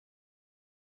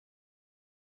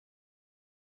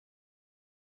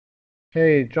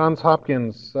Hey, Johns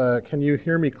Hopkins, can you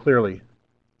hear me clearly?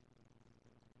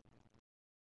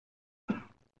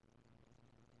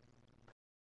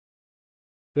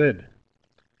 Good.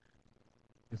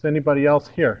 Is anybody else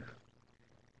here?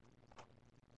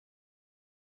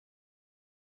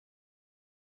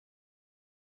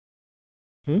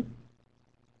 Hmm?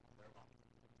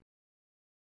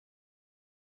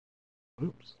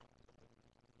 Oops.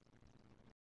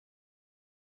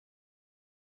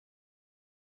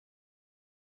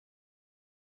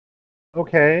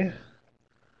 Okay.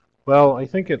 Well, I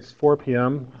think it's 4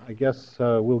 p.m. I guess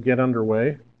we'll get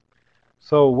underway.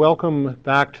 So welcome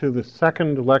back to the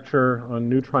second lecture on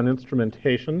neutron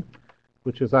instrumentation,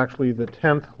 which is actually the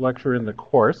 10th lecture in the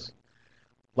course.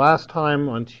 Last time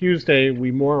on Tuesday, we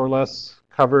more or less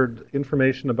covered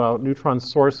information about neutron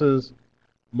sources,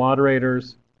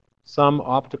 moderators, some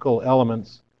optical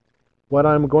elements. What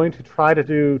I'm going to try to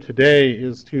do today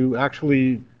is to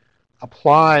actually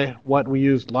apply what we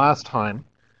used last time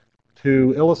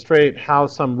to illustrate how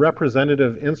some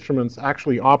representative instruments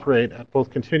actually operate at both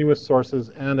continuous sources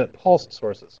and at pulsed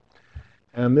sources.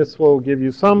 And this will give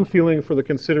you some feeling for the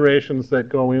considerations that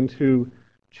go into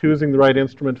choosing the right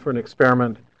instrument for an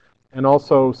experiment, and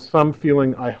also some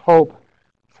feeling, I hope,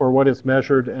 for what is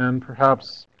measured and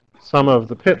perhaps some of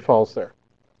the pitfalls there.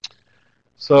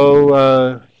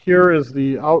 So here is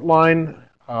the outline,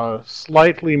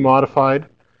 slightly modified,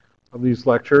 of these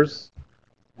lectures,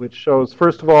 which shows,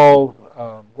 first of all,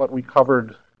 what we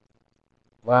covered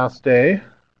last day,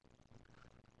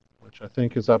 which I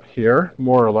think is up here,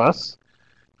 more or less.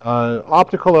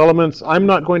 Optical elements, I'm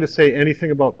not going to say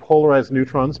anything about polarized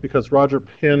neutrons because Roger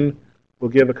Pinn will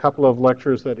give a couple of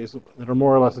lectures that are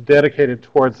more or less dedicated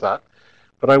towards that.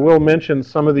 But I will mention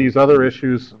some of these other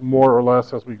issues more or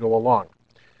less as we go along.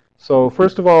 So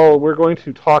first of all, we're going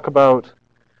to talk about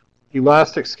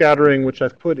elastic scattering, which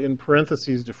I've put in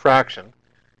parentheses diffraction.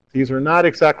 These are not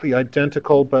exactly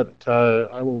identical, but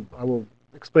I will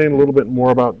explain a little bit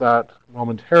more about that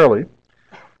momentarily.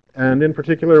 And in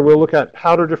particular, we'll look at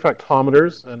powder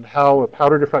diffractometers and how a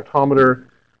powder diffractometer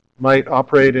might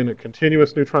operate in a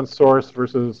continuous neutron source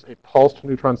versus a pulsed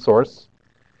neutron source.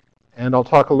 And I'll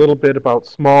talk a little bit about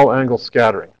small angle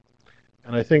scattering.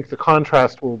 And I think the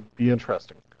contrast will be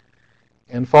interesting.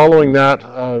 And following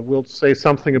that, we'll say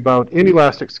something about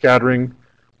inelastic scattering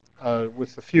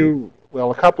with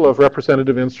a couple of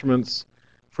representative instruments.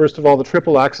 First of all, the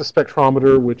triple axis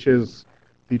spectrometer, which is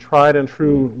the tried and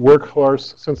true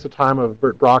workhorse since the time of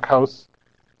Bert Brockhaus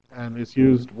and is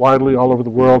used widely all over the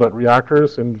world at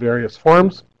reactors in various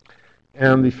forms.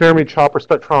 And the Fermi chopper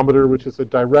spectrometer, which is a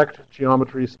direct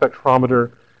geometry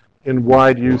spectrometer in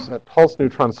wide use at pulse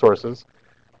neutron sources.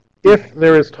 If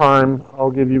there is time,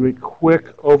 I'll give you a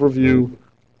quick overview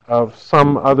of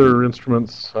some other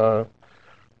instruments,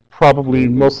 probably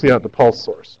mostly at the pulse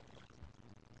source.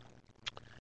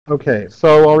 Okay,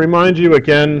 so I'll remind you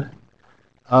again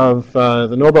of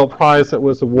the Nobel Prize that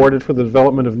was awarded for the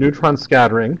development of neutron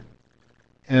scattering.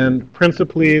 And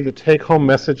principally, the take-home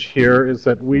message here is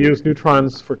that we use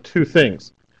neutrons for two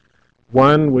things.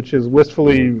 One, which is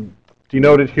wistfully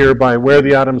denoted here by where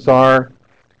the atoms are,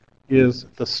 is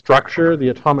the structure, the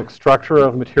atomic structure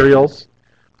of materials.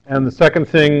 And the second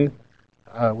thing,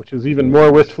 which is even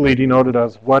more wistfully denoted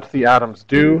as what the atoms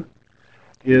do,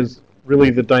 is really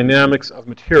the dynamics of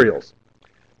materials.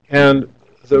 And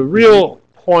the real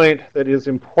point that is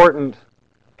important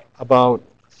about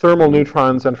thermal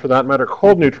neutrons, and for that matter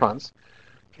cold neutrons,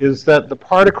 is that the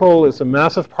particle is a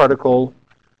massive particle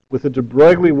with a de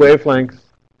Broglie wavelength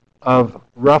of,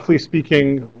 roughly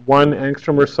speaking, 1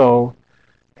 angstrom or so,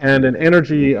 and an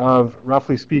energy of,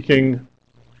 roughly speaking,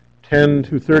 10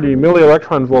 to 30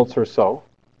 millielectron volts or so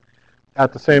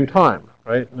at the same time,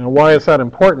 right? Now, why is that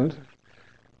important?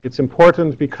 It's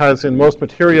important because in most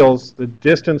materials, the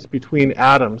distance between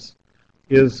atoms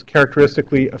is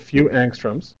characteristically a few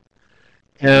angstroms.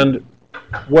 And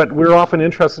what we're often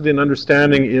interested in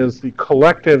understanding is the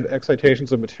collective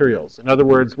excitations of materials. In other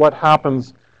words, what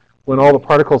happens when all the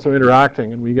particles are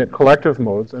interacting and we get collective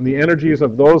modes, and the energies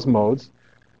of those modes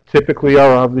typically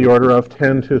are of the order of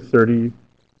 10 to 30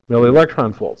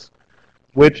 millielectron volts,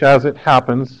 which, as it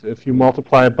happens, if you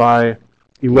multiply by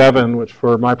 11, which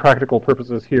for my practical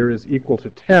purposes here is equal to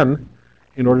 10,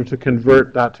 in order to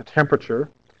convert that to temperature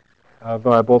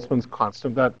via Boltzmann's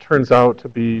constant, that turns out to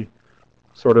be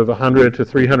sort of 100 to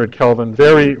 300 Kelvin,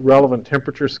 very relevant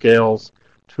temperature scales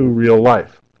to real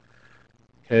life.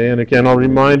 Okay, and again, I'll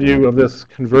remind you of this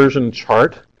conversion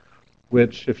chart,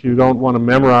 which if you don't want to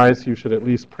memorize, you should at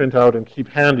least print out and keep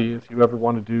handy if you ever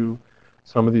want to do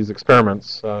some of these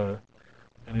experiments. And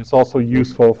it's also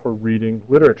useful for reading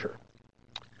literature.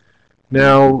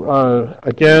 Now,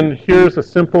 again, here's a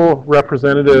simple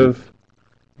representative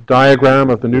diagram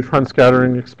of the neutron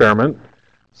scattering experiment.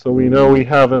 So we know we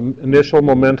have an initial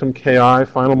momentum Ki,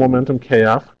 final momentum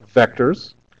Kf,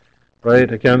 vectors,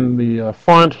 right? Again, the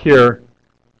font here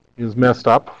is messed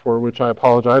up, for which I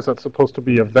apologize. That's supposed to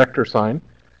be a vector sign.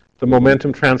 The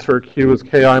momentum transfer Q is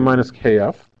Ki minus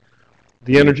Kf.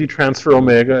 The energy transfer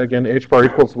omega, again, h bar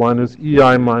equals 1, is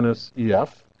Ei minus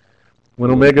Ef. When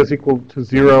omega is equal to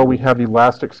 0, we have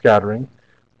elastic scattering.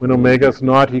 When omega is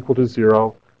not equal to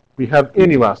 0, we have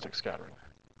inelastic scattering.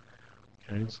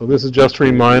 Okay, so this is just a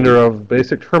reminder of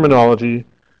basic terminology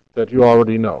that you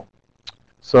already know.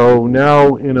 So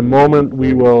now, in a moment,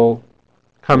 we will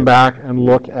come back and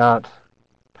look at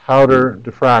powder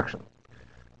diffraction.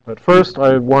 But first,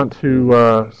 I want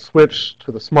to switch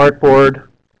to the smartboard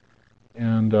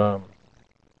and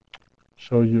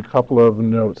show you a couple of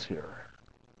notes here.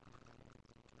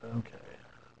 Okay.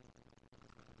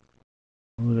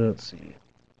 Let's see.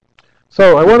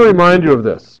 So I want to remind you of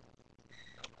this.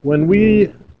 When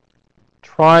we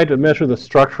try to measure the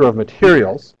structure of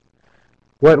materials,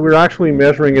 what we're actually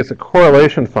measuring is a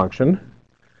correlation function,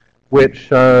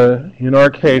 which in our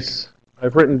case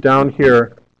I've written down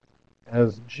here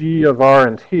as G of R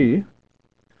and T.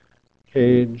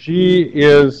 Okay, G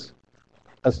is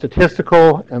a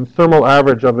statistical and thermal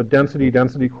average of a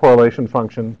density-density correlation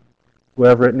function. We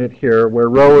have written it here, where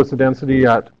rho is the density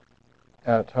at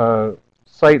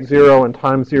site 0 and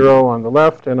time 0 on the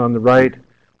left, and on the right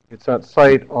it's at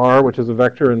site R, which is a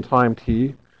vector, in time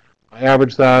t. I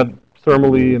average that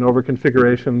thermally and over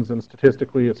configurations and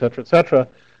statistically, etc., etc.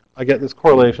 I get this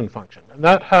correlation function. And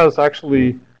that has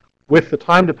actually, with the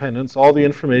time dependence, all the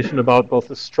information about both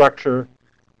the structure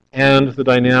and the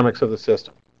dynamics of the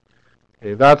system.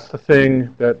 Okay, that's the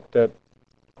thing that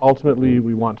ultimately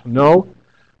we want to know.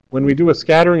 When we do a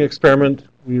scattering experiment,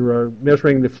 we are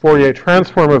measuring the Fourier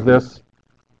transform of this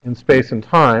in space and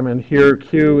time, and here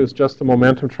Q is just the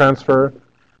momentum transfer,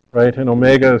 right, and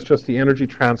omega is just the energy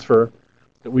transfer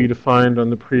that we defined on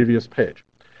the previous page.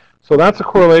 So that's a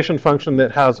correlation function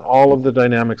that has all of the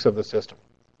dynamics of the system.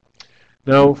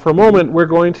 Now, for a moment, we're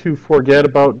going to forget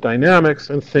about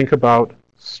dynamics and think about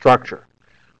structure.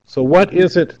 So what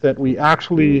is it that we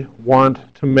actually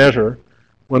want to measure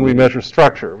when we measure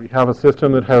structure? We have a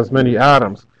system that has many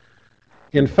atoms.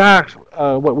 In fact,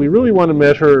 what we really want to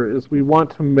measure is we want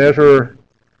to measure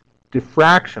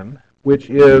diffraction, which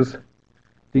is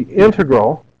the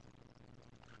integral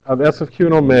of S of Q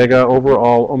and omega over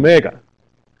all omega.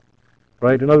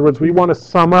 Right? In other words, we want to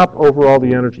sum up overall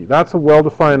the energy. That's a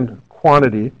well-defined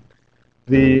quantity.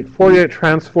 The Fourier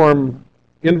transform,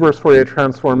 inverse Fourier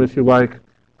transform, if you like,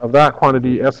 of that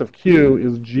quantity, S of Q,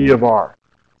 is G of R,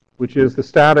 which is the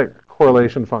static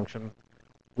correlation function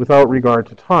without regard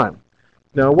to time.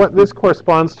 Now, what this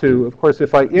corresponds to, of course,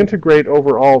 if I integrate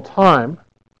over all time,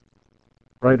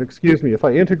 right, excuse me, if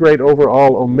I integrate over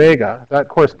all omega, that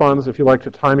corresponds, if you like,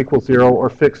 to time equals 0 or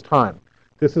fixed time.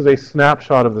 This is a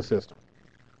snapshot of the system.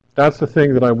 That's the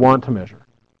thing that I want to measure.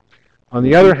 On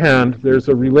the other hand, there's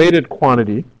a related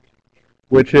quantity,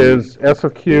 which is S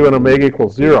of Q and omega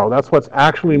equals 0. That's what's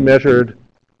actually measured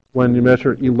when you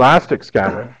measure elastic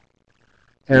scattering.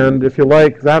 And if you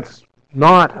like, that's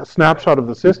not a snapshot of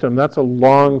the system. That's a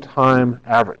long time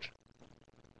average.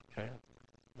 Okay.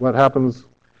 What happens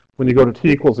when you go to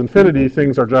t equals infinity?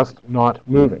 Things are just not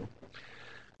moving.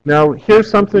 Now,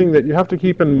 here's something that you have to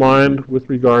keep in mind with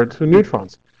regard to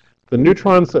neutrons. The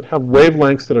neutrons that have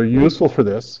wavelengths that are useful for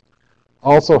this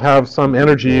also have some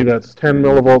energy that's 10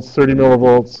 millivolts, 30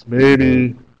 millivolts,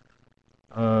 maybe,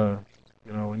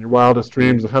 in your wildest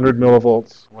dreams, 100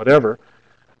 millivolts, whatever.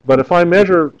 But if I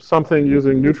measure something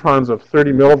using neutrons of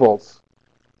 30 millivolts,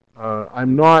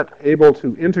 I'm not able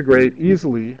to integrate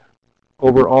easily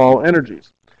over all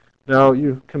energies. Now,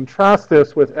 you contrast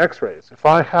this with X-rays. If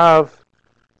I have,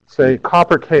 say,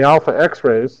 copper K alpha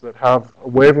X-rays that have a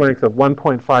wavelength of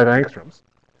 1.5 angstroms,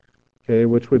 okay,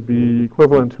 which would be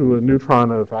equivalent to a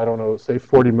neutron of, I don't know, say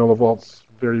 40 millivolts,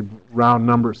 very round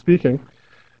number speaking,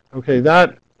 okay,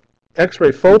 that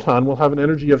X-ray photon will have an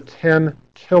energy of 10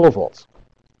 kilovolts.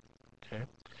 Okay.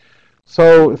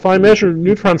 So if I measure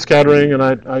neutron scattering and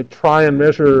I try and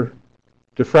measure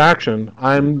diffraction,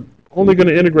 I'm only going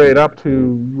to integrate up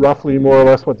to roughly more or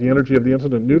less what the energy of the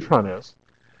incident neutron is.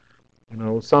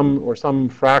 Some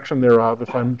fraction thereof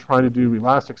if I'm trying to do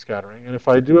elastic scattering. And if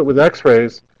I do it with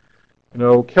X-rays,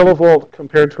 kilovolt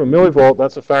compared to a millivolt,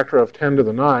 that's a factor of 10 to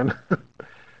the 9.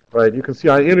 Right? You can see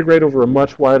I integrate over a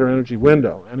much wider energy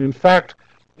window. And in fact,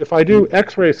 if I do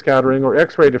X-ray scattering or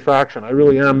X-ray diffraction, I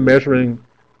really am measuring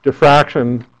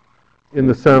diffraction in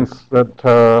the sense that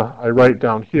I write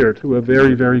down here, to a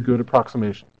very, very good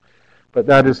approximation. But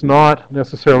that is not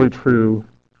necessarily true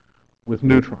with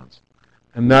neutrons.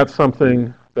 And that's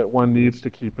something that one needs to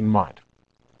keep in mind.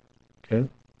 Okay?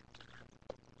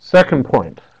 Second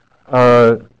point.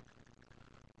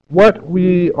 What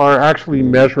we are actually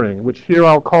measuring, which here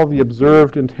I'll call the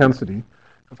observed intensity.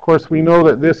 Of course, we know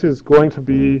that this is going to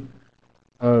be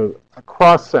a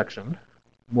cross-section,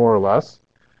 more or less.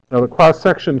 Now, the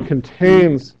cross-section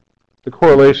contains the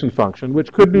correlation function,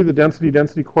 which could be the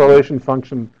density-density correlation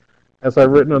function, as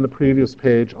I've written on the previous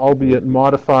page, albeit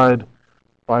modified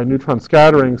by neutron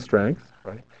scattering strength.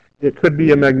 Right? It could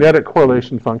be a magnetic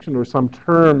correlation function or some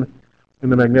term in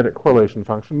the magnetic correlation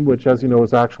function, which, as you know,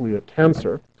 is actually a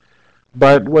tensor.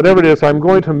 But whatever it is, I'm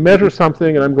going to measure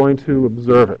something and I'm going to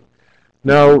observe it.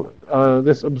 Now,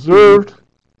 this observed,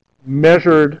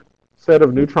 measured set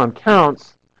of neutron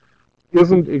counts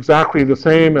isn't exactly the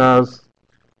same as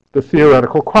the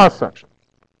theoretical cross-section.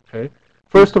 Okay?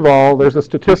 First of all, there's a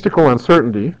statistical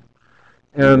uncertainty,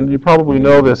 and you probably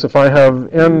know this. If I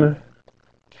have n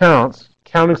counts,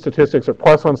 counting statistics are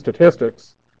Poisson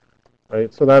statistics,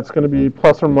 right? So that's going to be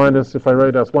plus or minus, if I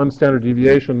write as one standard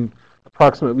deviation,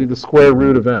 approximately the square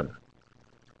root of n.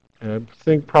 And I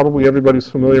think probably everybody's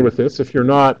familiar with this. If you're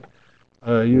not,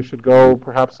 you should go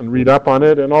perhaps and read up on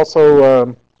it. And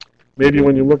also, maybe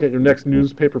when you look at your next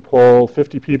newspaper poll,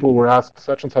 50 people were asked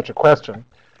such and such a question.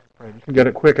 Right? You can get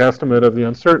a quick estimate of the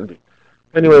uncertainty.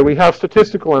 Anyway, we have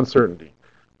statistical uncertainty.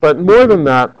 But more than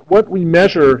that, what we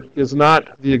measure is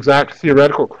not the exact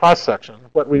theoretical cross-section.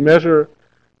 What we measure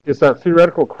is that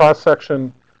theoretical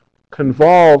cross-section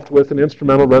convolved with an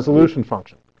instrumental resolution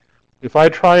function. If I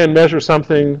try and measure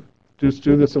something, just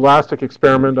do this elastic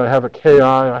experiment, I have a Ki,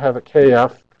 I have a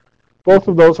Kf. Both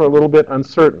of those are a little bit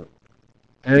uncertain.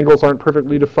 Angles aren't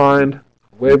perfectly defined,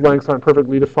 wavelengths aren't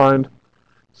perfectly defined.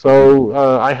 So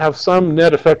I have some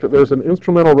net effect that there's an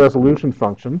instrumental resolution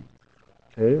function,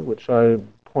 okay, which I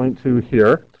point to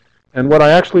here. And what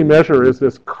I actually measure is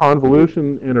this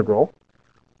convolution integral.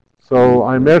 So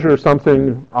I measure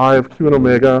something I of q and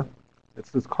omega. It's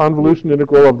this convolution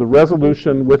integral of the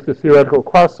resolution with the theoretical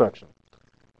cross-section.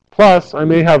 Plus, I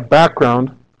may have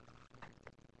background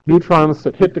neutrons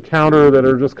that hit the counter that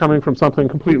are just coming from something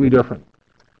completely different.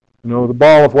 You know, the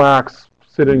ball of wax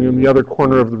sitting in the other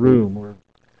corner of the room, or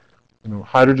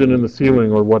hydrogen in the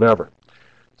ceiling, or whatever.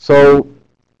 So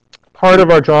part of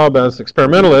our job as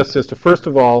experimentalists is to, first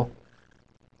of all,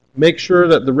 make sure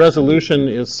that the resolution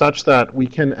is such that we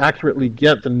can accurately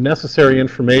get the necessary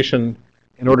information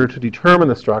in order to determine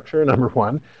the structure, number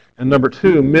one. And number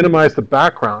two, minimize the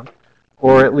background,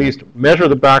 or at least measure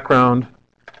the background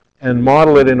and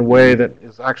model it in a way that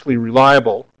is actually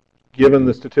reliable, given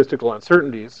the statistical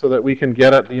uncertainties, so that we can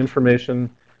get at the information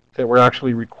that we're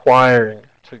actually requiring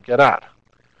to get at.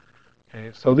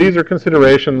 Okay, so these are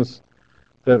considerations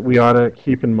that we ought to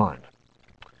keep in mind.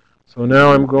 So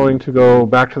now I'm going to go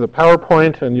back to the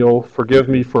PowerPoint, and you'll forgive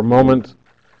me for a moment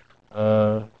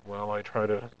while I try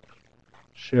to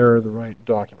share the right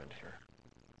document here.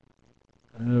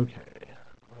 Okay,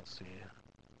 let's see.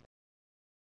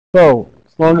 So,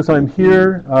 as long as I'm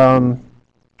here,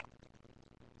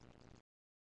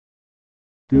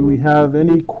 do we have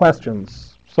any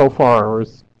questions so far, or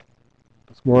is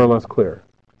this more or less clear?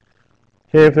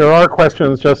 Okay, if there are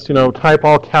questions, just type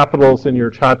all capitals in your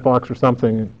chat box or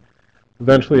something.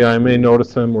 Eventually I may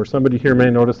notice them, or somebody here may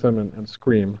notice them and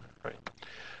scream. Right.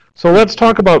 So let's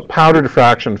talk about powder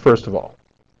diffraction first of all.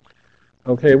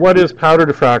 Okay, what is powder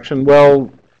diffraction? Well,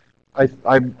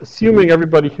 I'm assuming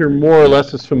everybody here more or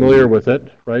less is familiar with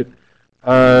it, right?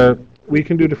 We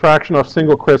can do diffraction off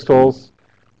single crystals.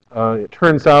 It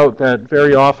turns out that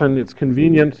very often it's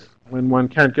convenient when one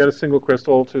can't get a single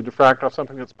crystal to diffract off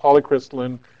something that's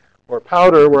polycrystalline or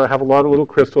powder, where I have a lot of little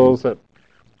crystals that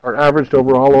are averaged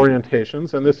over all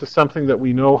orientations. And this is something that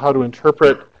we know how to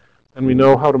interpret, and we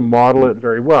know how to model it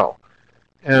very well.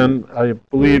 And I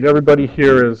believe everybody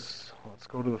here is, let's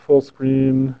go to the full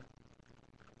screen.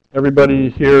 Everybody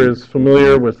here is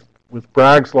familiar with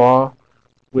Bragg's law,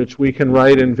 which we can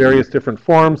write in various different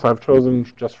forms. I've chosen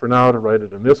just for now to write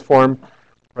it in this form.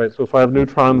 Right, so if I have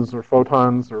neutrons or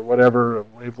photons or whatever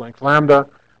of wavelength lambda,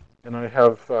 and I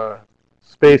have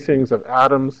spacings of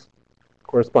atoms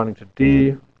corresponding to d,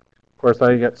 of course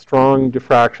I get strong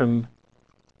diffraction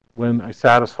when I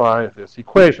satisfy this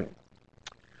equation.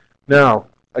 Now,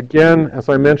 again, as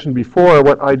I mentioned before,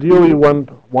 what ideally one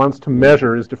wants to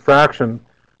measure is diffraction,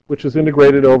 which is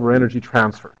integrated over energy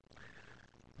transfer.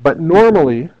 But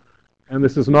normally, and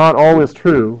this is not always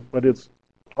true, but it's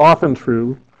often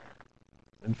true,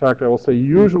 in fact, I will say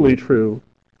usually true,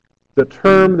 the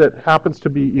term that happens to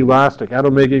be elastic at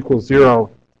omega equals 0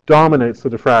 dominates the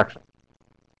diffraction.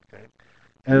 Okay?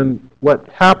 And what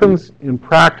happens in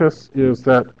practice is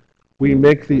that we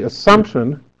make the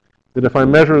assumption that if I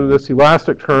measure this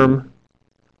elastic term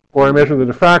or I measure the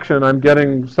diffraction, I'm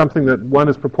getting something that one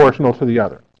is proportional to the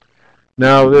other.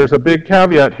 Now, there's a big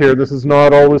caveat here. This is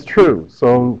not always true.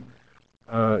 So,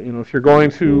 if you're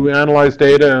going to analyze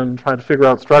data and try to figure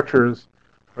out structures,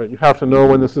 right, you have to know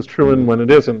when this is true and when it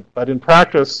isn't. But in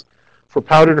practice, for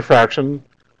powder diffraction,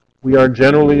 we are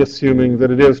generally assuming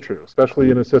that it is true, especially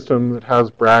in a system that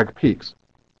has Bragg peaks.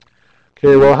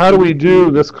 Okay, well, how do we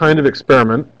do this kind of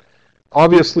experiment?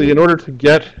 Obviously, in order to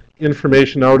get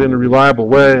information out in a reliable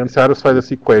way and satisfy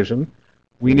this equation,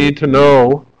 we need to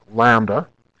know lambda,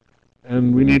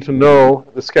 and we need to know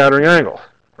the scattering angle,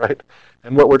 right?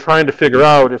 And what we're trying to figure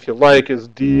out, if you like, is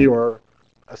D, or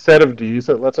a set of Ds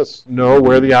that lets us know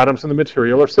where the atoms in the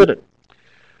material are sitting.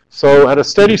 So at a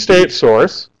steady state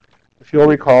source, if you'll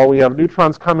recall, we have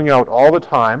neutrons coming out all the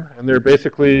time, and they're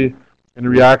basically, in a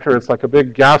reactor, it's like a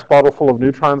big gas bottle full of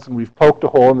neutrons, and we've poked a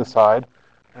hole in the side,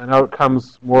 and out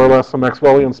comes more or less a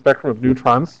Maxwellian spectrum of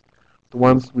neutrons, the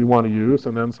ones we want to use,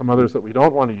 and then some others that we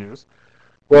don't want to use.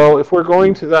 Well, if we're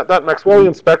going to that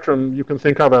Maxwellian spectrum, you can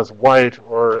think of as white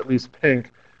or at least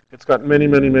pink. It's got many,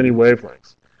 many, many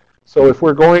wavelengths. So if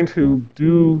we're going to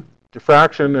do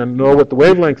diffraction and know what the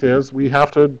wavelength is, we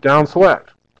have to down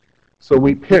select. So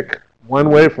we pick one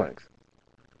wavelength.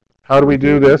 How do we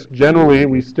do this? Generally,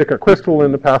 we stick a crystal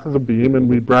in the path of the beam and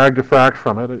we Bragg diffract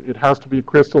from it. It has to be a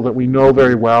crystal that we know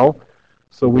very well,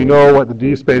 so we know what the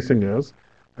D spacing is,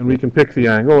 and we can pick the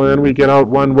angle, and then we get out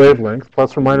one wavelength,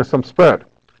 plus or minus some spread.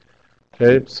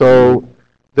 Okay, so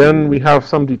then we have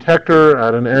some detector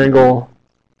at an angle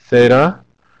theta,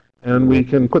 and we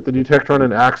can put the detector on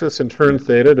an axis and turn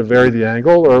theta to vary the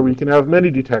angle, or we can have many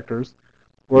detectors,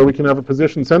 or we can have a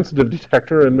position-sensitive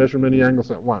detector and measure many angles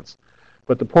at once.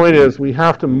 But the point is, we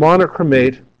have to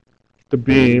monochromate the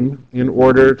beam in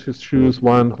order to choose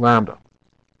one lambda.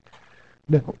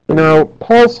 Now,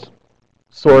 pulsed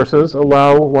sources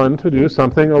allow one to do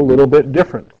something a little bit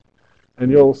different. And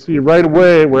you'll see right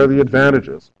away where the advantage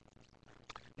is.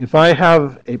 If I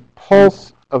have a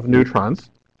pulse of neutrons,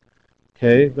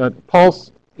 okay, that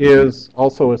pulse is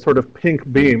also a sort of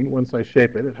pink beam once I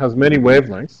shape it. It has many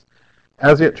wavelengths.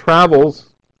 As it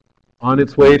travels on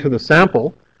its way to the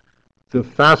sample, the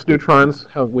fast neutrons,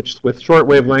 which with short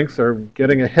wavelengths, are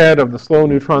getting ahead of the slow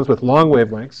neutrons with long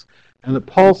wavelengths, and the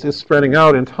pulse is spreading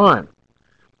out in time.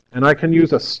 And I can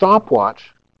use a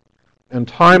stopwatch and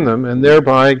time them, and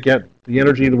thereby get the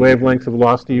energy, the wavelength, the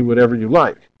velocity, whatever you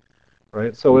like,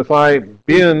 right? So if I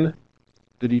bin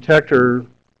the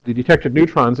detected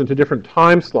neutrons into different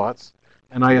time slots,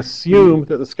 and I assume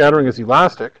that the scattering is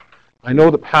elastic, I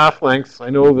know the path lengths, I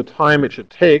know the time it should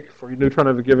take for a neutron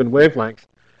of a given wavelength,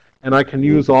 and I can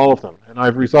use all of them. And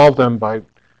I've resolved them by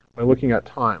looking at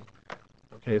time.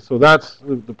 Okay, so that's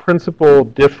the principal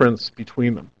difference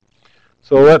between them.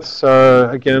 So let's,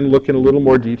 again, look in a little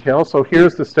more detail. So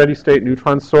here's the steady-state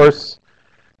neutron source,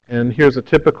 and here's a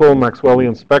typical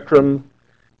Maxwellian spectrum,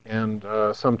 and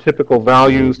some typical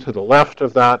values to the left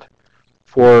of that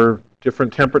for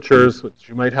different temperatures, which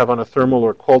you might have on a thermal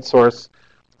or cold source.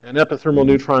 And epithermal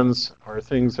neutrons are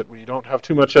things that we don't have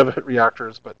too much of at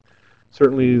reactors, but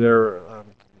certainly there are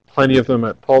plenty of them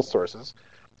at pulse sources.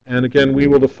 And again, we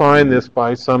will define this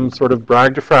by some sort of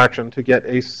Bragg diffraction to get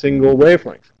a single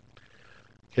wavelength.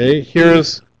 Okay,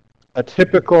 here's a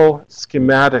typical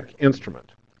schematic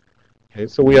instrument. Okay,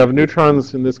 so we have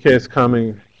neutrons, in this case,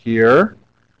 coming here,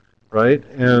 right?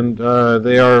 And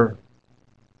they are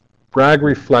Bragg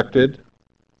reflected,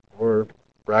 or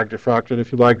Bragg diffracted,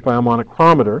 if you like, by a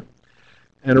monochromator.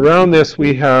 And around this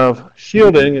we have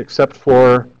shielding, except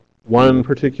for one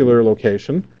particular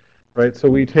location, right? So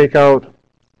we take out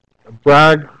a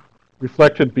Bragg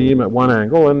reflected beam at one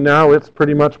angle, and now it's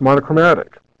pretty much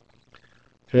monochromatic.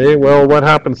 Okay, well, what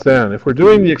happens then? If we're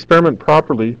doing the experiment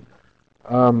properly,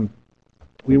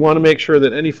 we want to make sure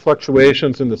that any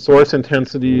fluctuations in the source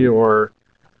intensity or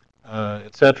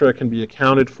etc. can be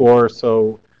accounted for.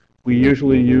 So we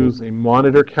usually use a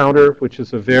monitor counter, which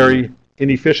is a very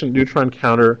inefficient neutron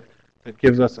counter that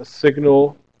gives us a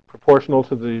signal proportional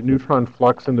to the neutron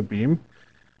flux in the beam.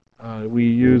 We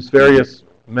use various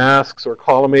masks or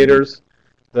collimators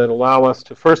that allow us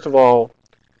to, first of all,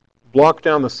 block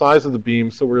down the size of the beam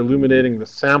so we're illuminating the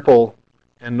sample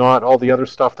and not all the other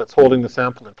stuff that's holding the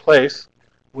sample in place,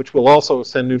 which will also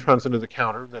send neutrons into the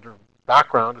counter that are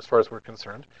background as far as we're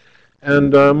concerned.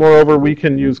 And moreover, we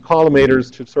can use collimators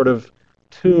to sort of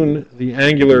tune the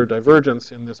angular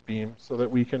divergence in this beam so that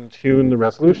we can tune the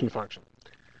resolution function.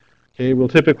 Okay, we'll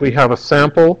typically have a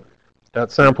sample.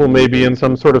 That sample may be in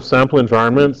some sort of sample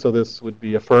environment, so this would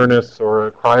be a furnace or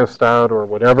a cryostat or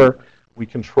whatever. We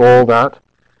control that.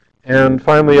 And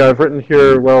finally, I've written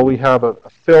here, well, we have a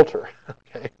filter.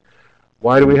 Okay,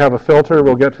 why do we have a filter?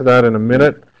 We'll get to that in a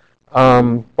minute.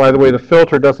 By the way, the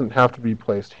filter doesn't have to be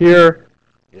placed here.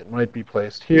 It might be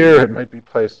placed here. It might be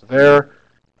placed there.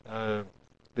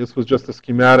 This was just a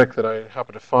schematic that I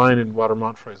happened to find in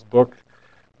Water-Montfrey's book.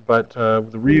 But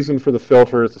the reason for the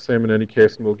filter is the same in any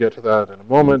case, and we'll get to that in a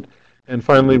moment. And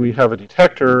finally, we have a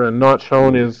detector, and not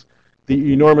shown is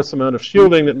the enormous amount of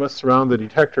shielding that must surround the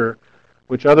detector,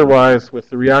 which otherwise, with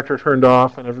the reactor turned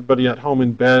off and everybody at home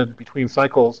in bed between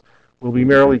cycles, will be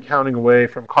merely counting away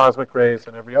from cosmic rays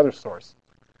and every other source.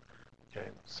 Okay,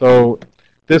 so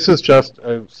this is just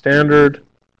a standard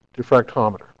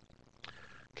diffractometer.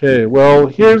 Okay, well,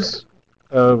 here's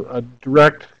a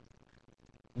direct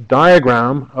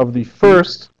diagram of the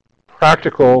first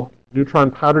practical neutron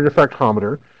powder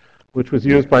diffractometer, which was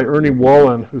used by Ernie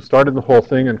Wolin, who started the whole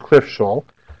thing, and Cliff Scholl.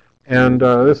 And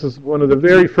this is one of the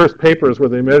very first papers where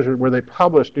they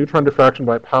published neutron diffraction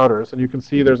by powders. And you can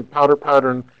see there's a powder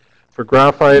pattern for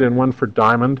graphite and one for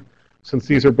diamond. Since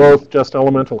these are both just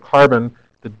elemental carbon,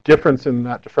 the difference in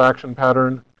that diffraction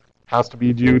pattern has to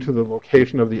be due to the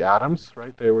location of the atoms,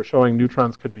 right? They were showing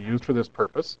neutrons could be used for this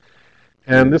purpose.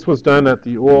 And this was done at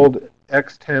the old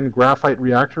X10 graphite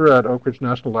reactor at Oak Ridge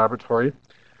National Laboratory.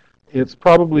 It's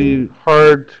probably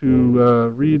hard to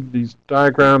read these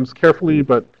diagrams carefully,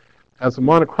 but as a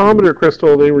monochromator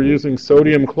crystal, they were using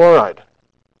sodium chloride.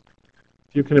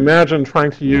 If you can imagine trying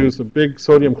to use a big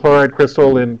sodium chloride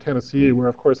crystal in Tennessee, where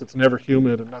of course it's never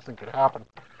humid and nothing could happen,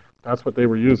 that's what they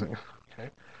were using.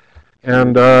 Okay?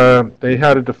 And they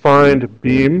had a defined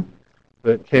beam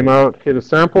that came out, hit a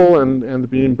sample, and the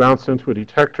beam bounced into a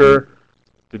detector.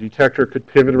 The detector could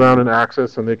pivot around an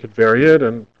axis, and they could vary it,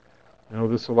 and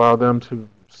this allowed them to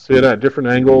sit at different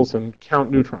angles and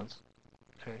count neutrons.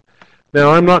 Okay.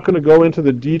 Now, I'm not going to go into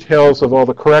the details of all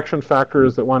the correction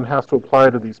factors that one has to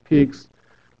apply to these peaks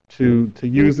to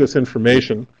use this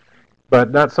information,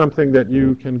 but that's something that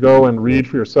you can go and read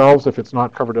for yourselves if it's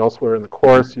not covered elsewhere in the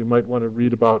course. You might want to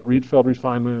read about Rietveld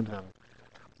refinement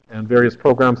and various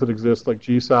programs that exist like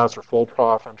GSAS or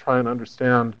FullProf and try and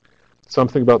understand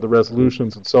something about the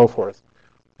resolutions and so forth.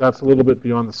 That's a little bit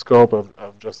beyond the scope of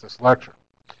just this lecture.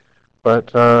 But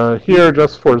here,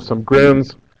 just for some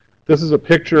grins, this is a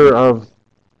picture of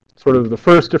sort of the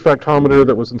first diffractometer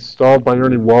that was installed by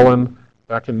Ernie Wolin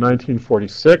back in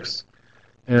 1946.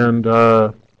 And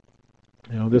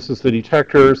this is the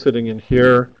detector sitting in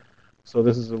here. So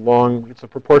this is it's a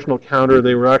proportional counter.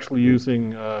 They were actually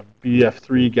using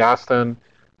BF3 gas then,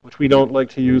 which we don't like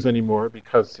to use anymore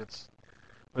because it's,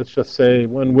 let's just say,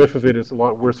 one whiff of it is a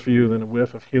lot worse for you than a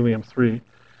whiff of helium-3.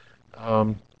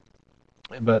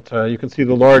 But you can see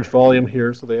the large volume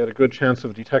here, so they had a good chance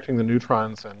of detecting the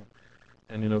neutrons. And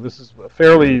this is a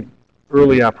fairly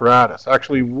early apparatus.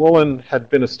 Actually, Wolin had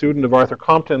been a student of Arthur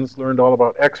Compton's, learned all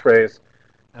about X-rays,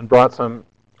 and brought some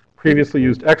previously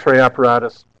used X-ray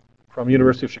apparatus from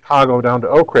University of Chicago down to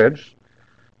Oak Ridge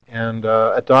and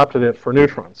adopted it for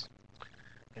neutrons.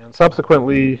 And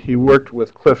subsequently, he worked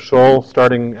with Cliff Scholl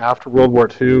starting after World War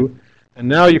II. And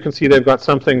now you can see they've got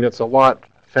something that's a lot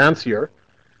fancier.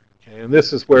 Okay, and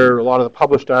this is where a lot of the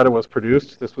published data was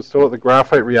produced. This was still at the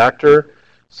graphite reactor.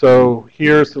 So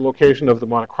here's the location of the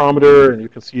monochromator, and you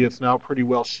can see it's now pretty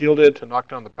well shielded to knock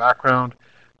down the background.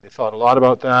 They thought a lot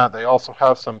about that. They also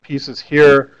have some pieces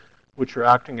here which are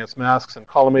acting as masks and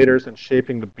collimators and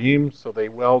shaping the beam. So they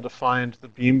well defined the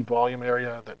beam volume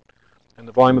area and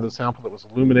the volume of the sample that was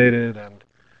illuminated, and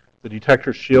the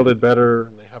detector shielded better,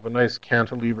 and they have a nice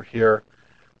cantilever here.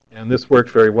 And this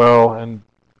worked very well. And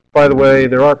by the way,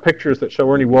 there are pictures that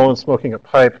show Ernie Wolin smoking a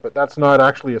pipe, but that's not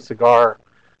actually a cigar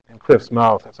in Cliff's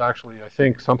mouth. It's actually, I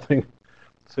think, something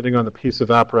sitting on the piece of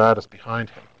apparatus behind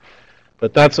him.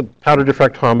 But that's a powder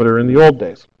diffractometer in the old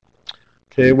days.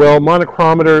 Okay, well,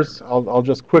 monochromators, I'll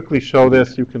just quickly show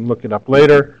this. You can look it up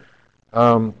later.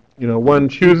 One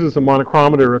chooses a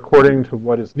monochromator according to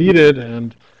what is needed,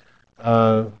 and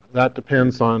that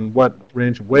depends on what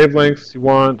range of wavelengths you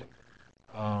want,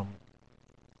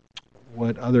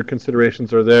 what other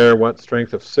considerations are there, what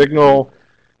strength of signal.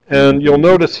 And you'll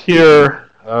notice here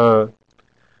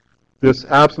this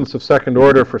absence of second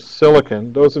order for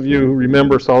silicon. Those of you who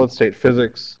remember solid-state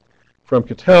physics from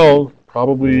Cattell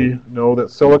probably know that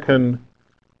silicon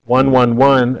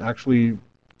 111 actually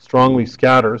strongly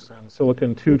scatters, and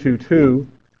silicon 222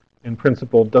 in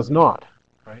principle does not,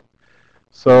 right?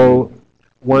 So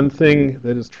one thing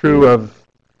that is true of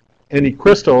any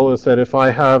crystal is that if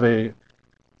I have a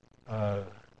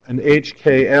an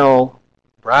HKL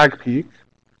Bragg peak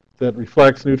that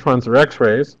reflects neutrons or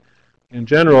X-rays. In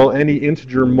general, any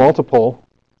integer multiple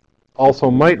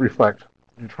also might reflect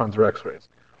neutrons or X-rays,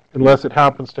 unless it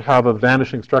happens to have a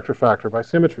vanishing structure factor by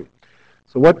symmetry.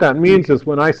 So what that means is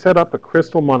when I set up a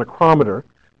crystal monochromator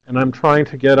and I'm trying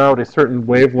to get out a certain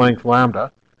wavelength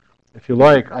lambda, if you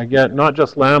like, I get not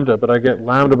just lambda, but I get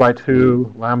lambda by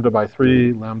 2, lambda by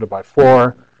 3, lambda by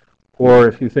 4, or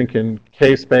if you think in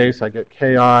K space, I get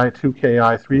Ki, 2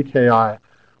 Ki, 3 Ki,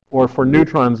 or for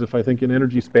neutrons, if I think in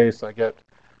energy space, I get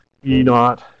E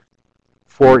naught,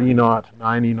 4 E naught,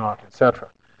 9 E naught, etc.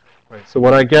 Right. So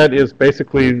what I get is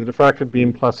basically the diffracted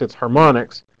beam plus its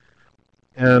harmonics,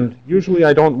 and usually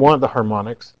I don't want the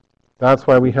harmonics. That's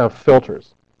why we have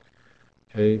filters.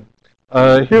 Okay.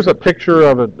 Here's a picture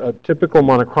of a typical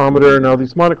monochromator. Now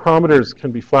these monochromators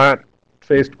can be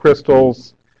flat-faced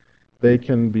crystals. They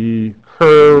can be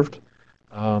curved.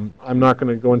 I'm not going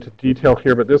to go into detail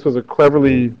here, but this was a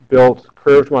cleverly built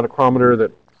curved monochromator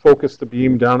that focused the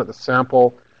beam down at the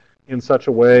sample in such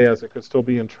a way as it could still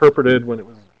be interpreted when it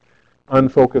was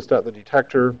unfocused at the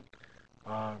detector.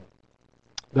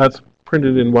 That's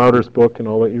printed in Wouter's book, and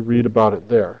I'll let you read about it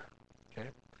there. Okay.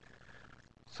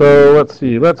 So let's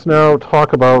see. Let's now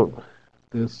talk about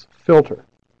this filter.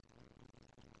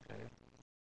 Okay.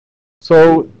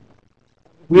 So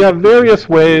we have various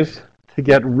ways to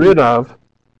get rid of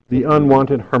the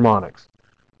unwanted harmonics.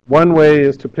 One way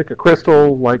is to pick a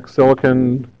crystal like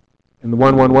silicon in the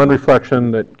 111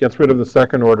 reflection that gets rid of the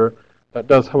second order. That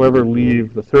does, however,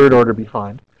 leave the third order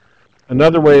behind.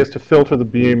 Another way is to filter the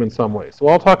beam in some way. So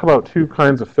I'll talk about two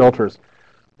kinds of filters.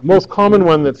 The most common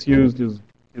one that's used is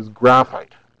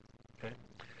graphite. Okay.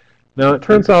 Now it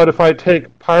turns out if I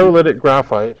take pyrolytic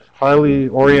graphite, highly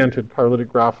oriented pyrolytic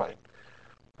graphite,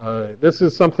 this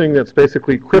is something that's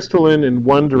basically crystalline in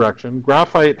one direction.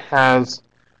 Graphite has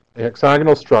a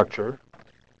hexagonal structure,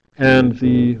 and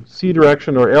the C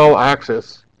direction or L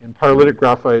axis in pyrolytic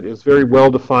graphite is very well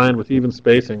defined with even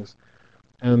spacings,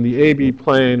 and the AB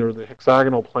plane or the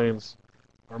hexagonal planes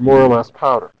are more or less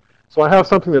powder. So I have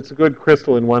something that's a good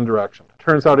crystal in one direction. It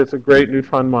turns out it's a great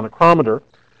neutron monochromator.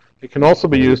 It can also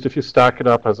be used if you stack it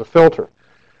up as a filter.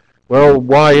 Well,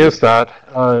 why is that?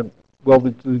 Well,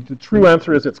 the true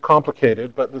answer is it's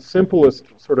complicated, but the simplest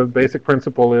sort of basic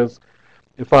principle is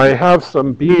if I have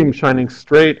some beam shining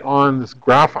straight on this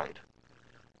graphite,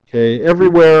 okay,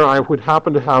 everywhere I would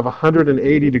happen to have a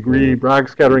 180-degree Bragg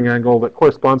scattering angle that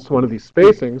corresponds to one of these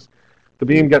spacings, the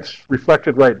beam gets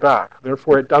reflected right back.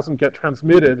 Therefore, it doesn't get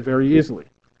transmitted very easily,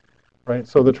 right?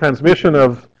 So the transmission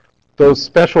of those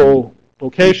special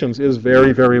locations is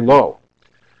very, very low.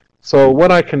 So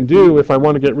what I can do if I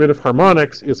want to get rid of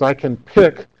harmonics is I can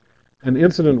pick an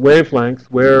incident wavelength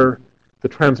where the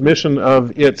transmission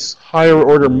of its higher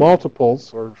order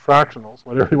multiples or fractionals,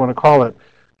 whatever you want to call it,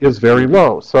 is very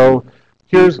low. So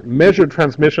here's measured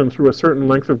transmission through a certain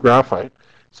length of graphite.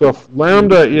 So if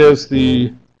lambda is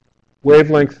the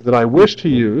wavelength that I wish to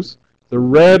use, the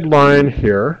red line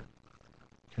here,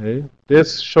 okay,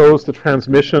 this shows the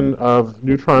transmission of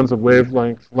neutrons of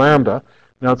wavelength lambda.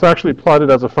 Now it's actually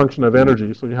plotted as a function of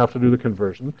energy, so you have to do the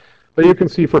conversion. But you can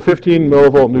see for 15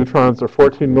 millivolt neutrons or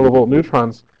 14 millivolt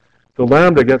neutrons, the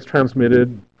lambda gets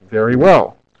transmitted very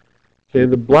well. Okay,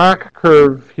 the black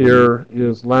curve here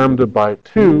is lambda by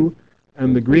 2,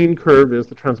 and the green curve is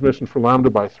the transmission for lambda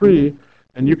by 3.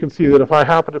 And you can see that if I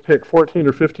happen to pick 14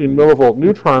 or 15 millivolt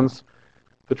neutrons,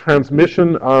 the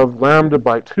transmission of lambda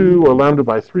by 2 or lambda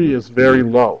by 3 is very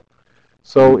low.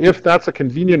 So if that's a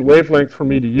convenient wavelength for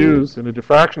me to use in a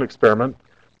diffraction experiment,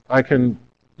 I can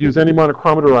use any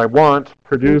monochromator I want,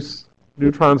 produce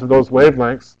neutrons of those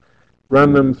wavelengths,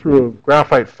 run them through a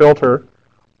graphite filter,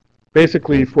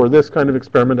 basically for this kind of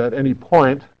experiment at any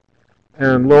point,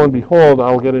 and lo and behold,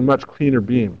 I'll get a much cleaner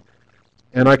beam.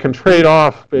 And I can trade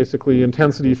off, basically,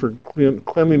 intensity for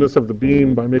cleanliness of the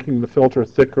beam by making the filter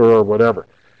thicker or whatever.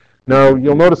 Now,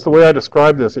 you'll notice the way I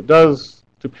describe this, it does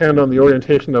depend on the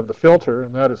orientation of the filter,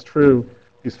 and that is true.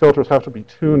 These filters have to be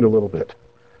tuned a little bit.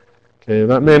 Okay,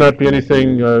 that may not be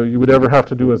anything you would ever have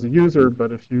to do as a user,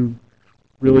 but if you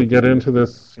really get into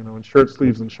this, you know, in shirt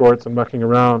sleeves and shorts and mucking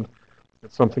around,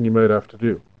 it's something you might have to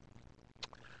do.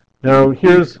 Now,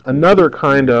 here's another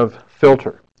kind of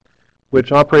filter,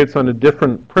 which operates on a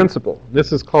different principle.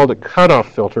 This is called a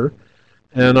cutoff filter,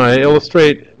 and I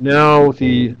illustrate now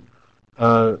the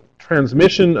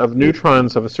transmission of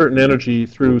neutrons of a certain energy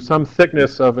through some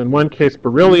thickness of, in one case,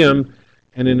 beryllium,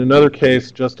 and in another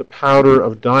case, just a powder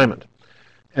of diamond.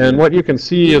 And what you can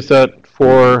see is that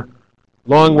for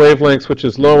long wavelengths, which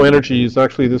is low energies,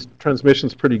 actually this transmission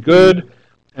is pretty good.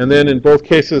 and then in both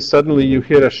cases suddenly you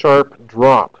hit a sharp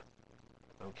drop.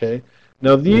 Okay?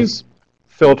 Now these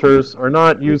filters are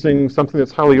not using something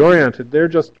that's highly oriented. They're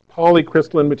just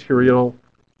polycrystalline material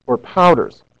or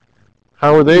powders.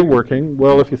 How are they working?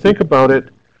 Well, if you think about it,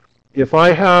 if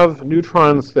I have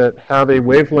neutrons that have a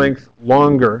wavelength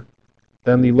longer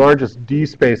than the largest d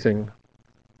spacing,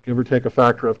 give or take a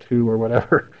factor of 2 or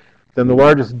whatever, than the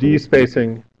largest d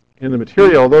spacing in the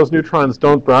material, those neutrons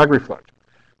don't Bragg reflect.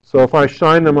 So if I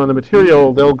shine them on the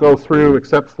material, they'll go through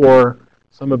except for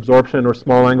some absorption or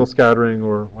small angle scattering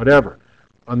or whatever.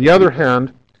 On the other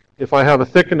hand, if I have a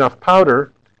thick enough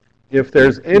powder, if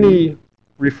there's any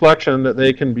reflection that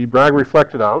they can be Bragg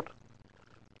reflected out,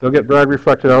 they'll get Bragg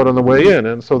reflected out on the way in,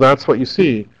 and so that's what you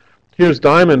see. Here's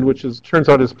diamond, which turns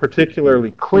out is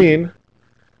particularly clean,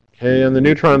 okay, and the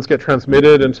neutrons get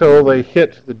transmitted until they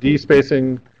hit the d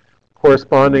spacing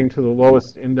corresponding to the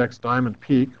lowest index diamond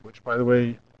peak, which, by the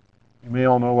way, you may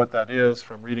all know what that is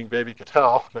from reading Baby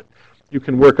Cattell, but you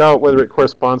can work out whether it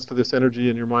corresponds to this energy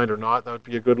in your mind or not. That would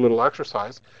be a good little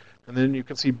exercise. And then you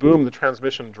can see, boom, the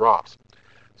transmission drops.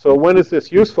 So when is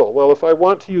this useful? Well, if I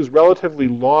want to use relatively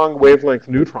long wavelength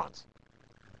neutrons,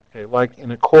 okay, like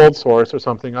in a cold source or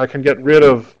something, I can get rid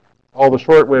of all the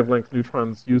short wavelength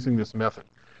neutrons using this method.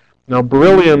 Now,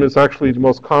 beryllium is actually the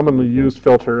most commonly used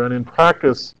filter, and in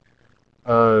practice,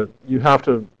 you have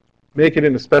to make it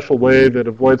in a special way that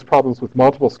avoids problems with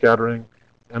multiple scattering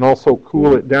and also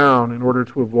cool it down in order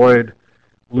to avoid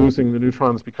losing the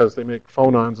neutrons because they make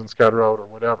phonons and scatter out or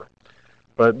whatever.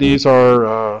 But these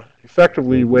are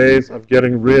effectively ways of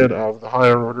getting rid of the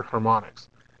higher order harmonics,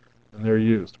 and they're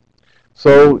used.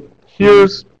 So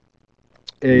here's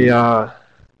a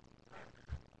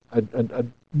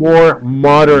more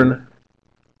modern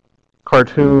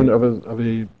cartoon of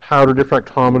a powder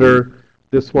diffractometer.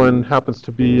 This one happens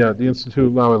to be at the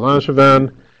Institut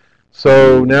Laue-Langevin.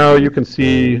 So now you can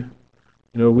see,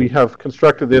 we have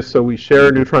constructed this so we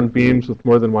share neutron beams with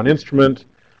more than one instrument.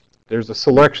 There's a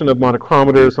selection of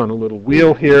monochromators on a little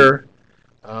wheel here,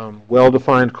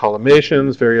 well-defined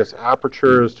collimations, various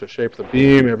apertures to shape the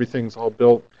beam. Everything's all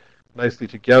built nicely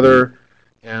together.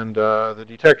 And the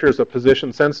detector is a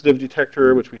position-sensitive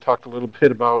detector, which we talked a little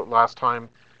bit about last time.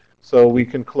 So we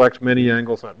can collect many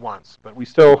angles at once, but we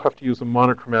still have to use a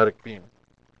monochromatic beam.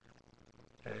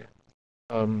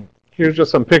 Okay. Here's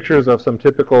just some pictures of some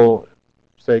typical,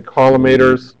 say,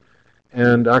 collimators.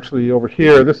 And actually over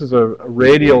here, this is a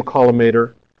radial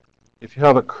collimator. If you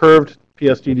have a curved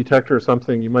PSD detector or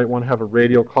something, you might want to have a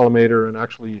radial collimator and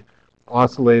actually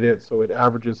oscillate it so it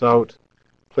averages out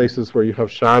places where you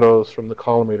have shadows from the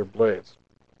collimator blades.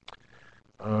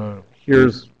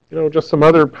 Here's just some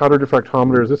other powder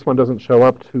diffractometers. This one doesn't show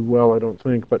up too well, I don't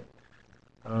think, but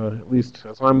at least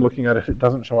as I'm looking at it, it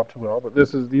doesn't show up too well. But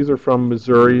these are from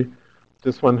Missouri.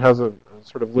 This one has a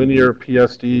sort of linear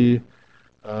PSD.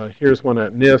 Here's one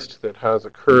at NIST that has a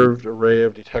curved array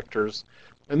of detectors.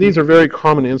 And these are very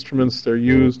common instruments. They're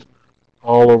used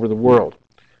all over the world.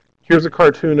 Here's a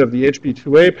cartoon of the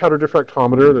HB2A powder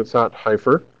diffractometer that's at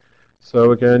HIFER.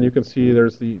 So again, you can see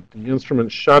there's the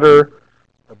instrument shutter,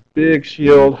 a big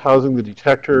shield housing the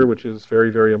detector, which is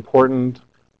very, very important,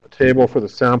 a table for the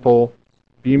sample,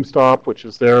 beam stop, which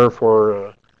is there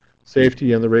for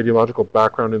safety and the radiological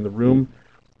background in the room.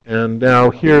 And now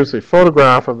here's a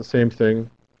photograph of the same thing,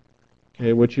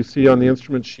 okay, which you see on the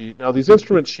instrument sheet. Now these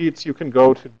instrument sheets, you can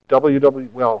go to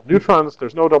neutrons,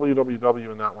 there's no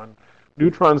www in that one,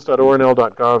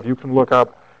 neutrons.ornl.gov. You can look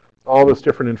up all this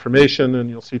different information, and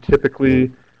you'll see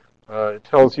typically it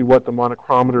tells you what the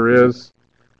monochromator is.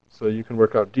 So you can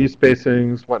work out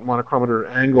d-spacings, what monochromator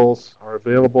angles are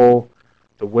available,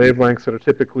 the wavelengths that are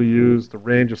typically used, the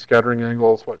range of scattering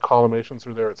angles, what collimations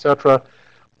are there, etc.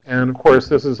 And of course,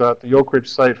 this is at the Oak Ridge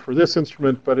site for this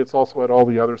instrument, but it's also at all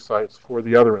the other sites for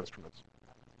the other instruments.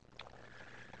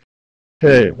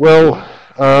 Okay, well,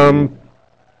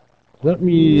 let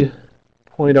me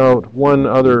point out one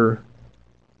other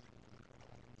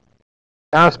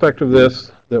aspect of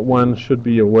this that one should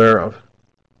be aware of.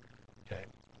 Okay.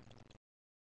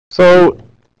 So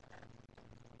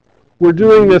we're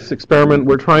doing this experiment.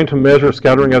 We're trying to measure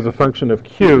scattering as a function of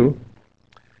Q,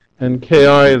 and Ki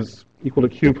is equal to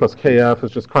Q plus Kf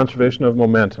is just conservation of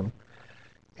momentum.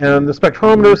 And the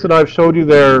spectrometers that I've showed you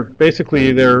there,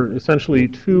 basically they're essentially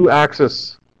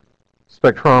two-axis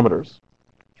spectrometers.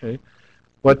 Okay.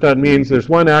 What that means, there's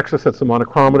one axis that's the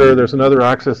monochromator, there's another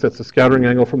axis that's the scattering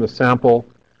angle from the sample.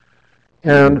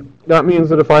 And that means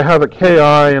that if I have a Ki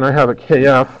and I have a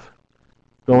Kf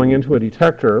going into a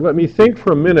detector, let me think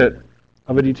for a minute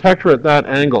of a detector at that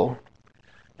angle.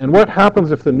 And what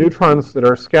happens if the neutrons that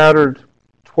are scattered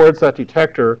towards that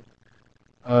detector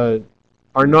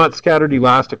are not scattered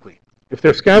elastically. If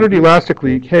they're scattered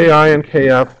elastically, Ki and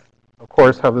Kf, of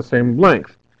course, have the same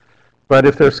length. But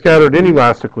if they're scattered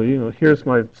inelastically, here's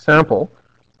my sample.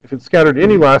 If it's scattered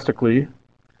inelastically,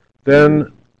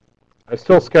 then I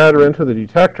still scatter into the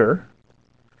detector,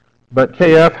 but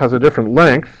Kf has a different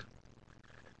length.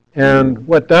 And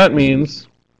what that means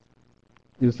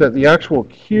is that the actual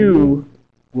Q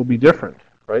will be different,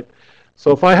 right?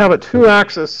 So if I have a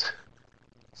two-axis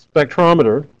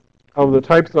spectrometer of the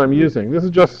types that I'm using, this is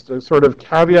just a sort of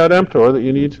caveat emptor that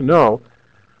you need to know.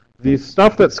 The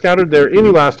stuff that's scattered there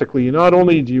inelastically, not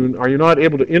only are you not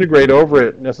able to integrate over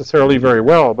it necessarily very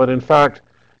well, but in fact,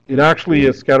 it actually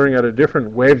is scattering at a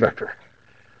different wave vector.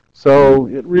 So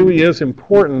it really is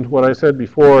important, what I said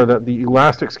before, that the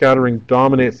elastic scattering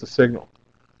dominates the signal.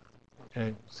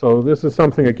 Okay, so this is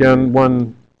something, again,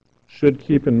 one should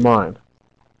keep in mind.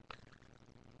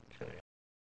 Okay.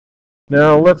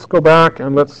 Now let's go back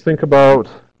and let's think about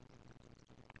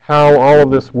how all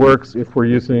of this works if we're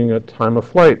using a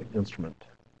time-of-flight instrument.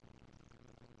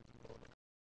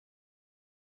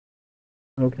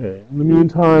 Okay, in the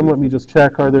meantime, let me just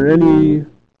check, are there any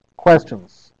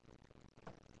questions?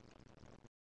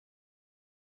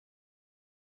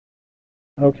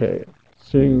 Okay,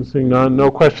 seeing none,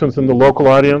 no questions in the local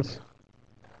audience?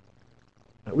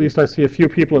 At least I see a few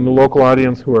people in the local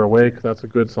audience who are awake. That's a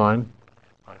good sign.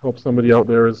 I hope somebody out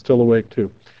there is still awake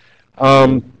too.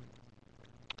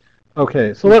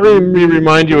 Okay, so let me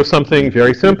remind you of something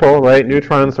very simple, right?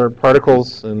 Neutrons are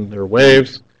particles and they're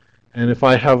waves. And if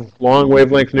I have long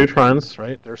wavelength neutrons,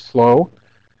 right, they're slow.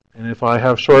 And if I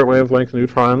have short wavelength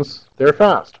neutrons, they're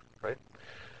fast, right?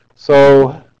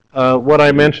 So what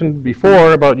I mentioned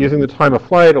before about using the time of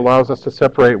flight allows us to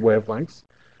separate wavelengths.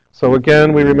 So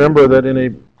again, we remember that in a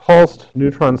pulsed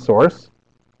neutron source,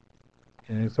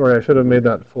 okay, sorry, I should have made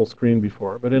that full screen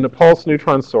before, but in a pulsed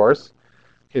neutron source,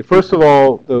 okay, first of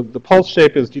all, the pulse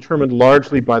shape is determined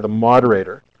largely by the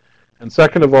moderator. And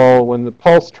second of all, when the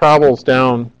pulse travels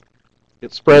down,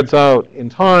 it spreads out in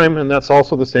time, and that's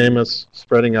also the same as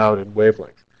spreading out in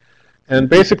wavelength. And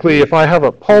basically, if I have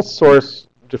a pulse source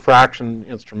diffraction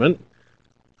instrument,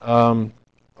 I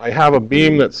have a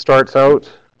beam that starts out,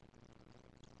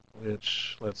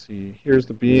 which, let's see, here's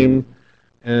the beam,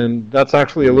 and that's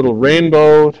actually a little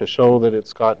rainbow to show that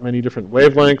it's got many different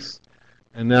wavelengths.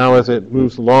 And now as it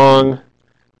moves along,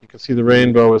 you can see the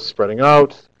rainbow is spreading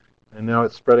out, and now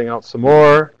it's spreading out some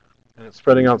more, and it's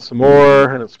spreading out some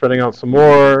more, and it's spreading out some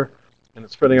more, and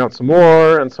it's spreading out some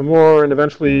more, and some more, and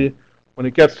eventually, when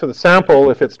it gets to the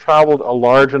sample, if it's traveled a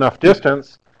large enough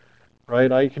distance,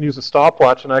 right, I can use a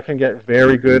stopwatch and I can get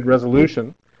very good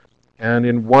resolution. And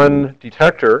in one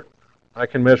detector, I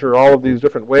can measure all of these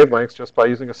different wavelengths just by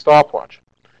using a stopwatch.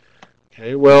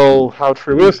 Okay, well, how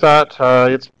true is that?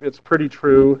 It's pretty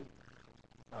true,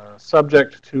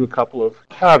 subject to a couple of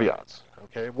caveats.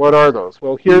 Okay, what are those?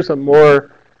 Well, here's a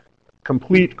more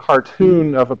complete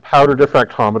cartoon of a powder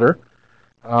diffractometer.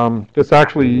 This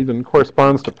actually even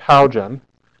corresponds to PowGen.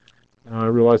 I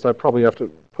realize I probably have to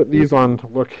put these on to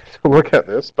look at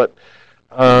this, but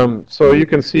so you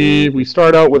can see we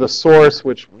start out with a source,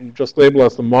 which we just label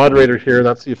as the moderator here.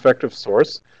 That's the effective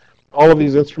source. All of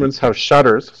these instruments have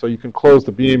shutters, so you can close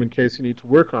the beam in case you need to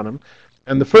work on them.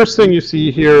 And the first thing you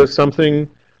see here is something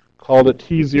called a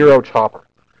T0 chopper.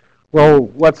 Well,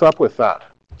 what's up with that?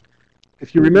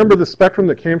 If you remember the spectrum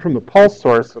that came from the pulse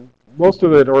source, most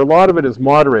of it, or a lot of it, is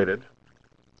moderated.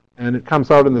 And it comes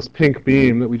out in this pink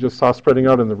beam that we just saw spreading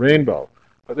out in the rainbow.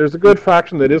 But there's a good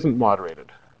fraction that isn't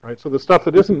moderated, right? So the stuff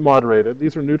that isn't moderated,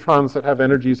 these are neutrons that have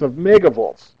energies of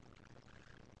megavolts,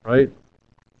 right?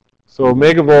 So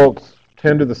megavolts,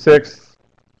 10 to the 6th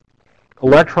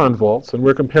electron volts, and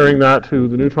we're comparing that to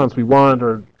the neutrons we want,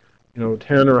 or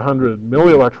 10 or 100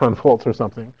 millielectron volts or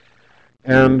something.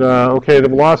 And okay, the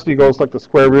velocity goes like the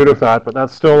square root of that, but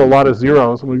that's still a lot of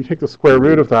zeros. And when we take the square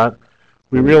root of that,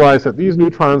 we realize that these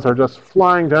neutrons are just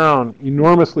flying down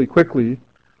enormously quickly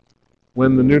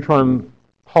when the neutron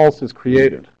pulse is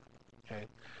created. Okay.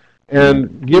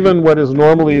 And given what is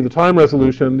normally the time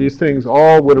resolution, these things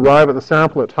all would arrive at the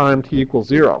sample at time t equals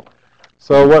 0.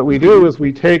 So what we do is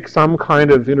we take some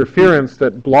kind of interference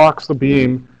that blocks the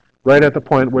beam right at the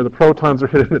point where the protons are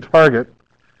hitting the target,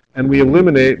 and we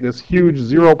eliminate this huge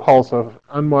zero pulse of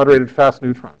unmoderated fast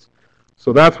neutrons.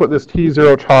 So that's what this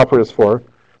T0 chopper is for.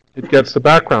 It gets the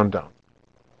background down.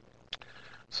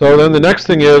 So then the next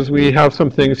thing is we have some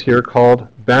things here called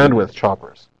bandwidth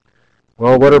choppers.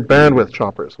 Well, what are bandwidth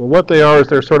choppers? Well, what they are is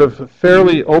they're sort of a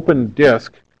fairly open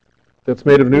disk that's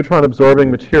made of neutron-absorbing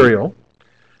material.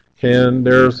 And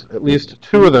there's at least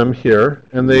two of them here,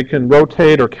 and they can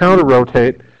rotate or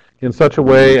counter-rotate in such a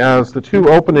way as the two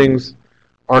openings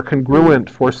are congruent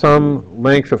for some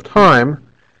length of time,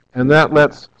 and that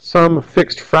lets some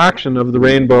fixed fraction of the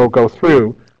rainbow go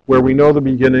through, where we know the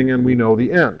beginning and we know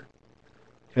the end.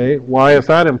 Okay, why is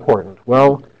that important?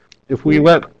 Well, if we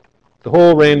let the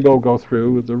whole rainbow go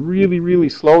through, the really, really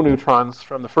slow neutrons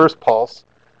from the first pulse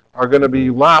are going to be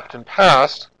lapped and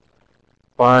passed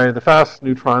by the fast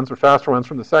neutrons or faster ones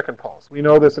from the second pulse. We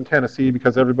know this in Tennessee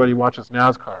because everybody watches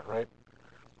NASCAR, right?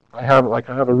 I have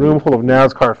a room full of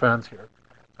NASCAR fans here.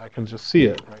 I can just see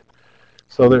it, right?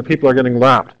 So there, people are getting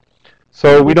lapped.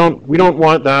 So we don't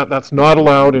want that. That's not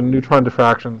allowed in neutron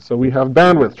diffraction. So we have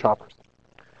bandwidth choppers.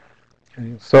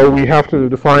 Okay, so we have to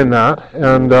define that.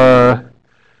 And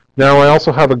now I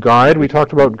also have a guide. We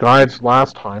talked about guides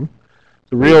last time.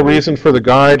 The real reason for the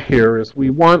guide here is we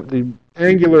want the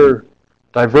angular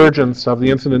divergence of the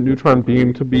incident neutron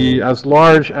beam to be as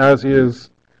large as is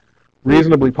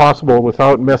reasonably possible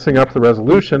without messing up the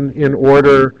resolution in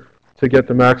order to get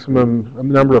the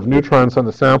maximum number of neutrons on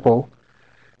the sample.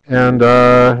 And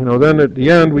then at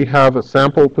the end we have a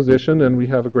sample position and we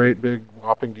have a great big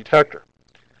whopping detector.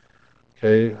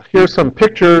 Okay, here's some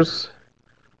pictures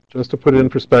just to put it in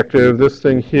perspective. This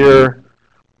thing here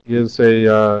is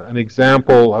an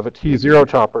example of a T0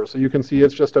 chopper. So you can see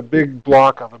it's just a big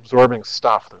block of absorbing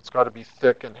stuff that's got to be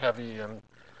thick and heavy and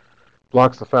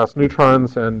blocks the fast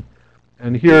neutrons. And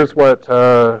here's what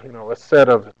a set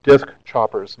of disk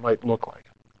choppers might look like.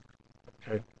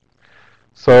 Okay,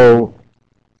 so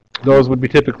those would be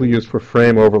typically used for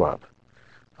frame overlap.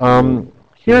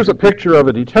 Here's a picture of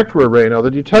a detector array. Now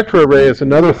the detector array is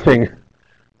another thing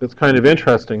that's kind of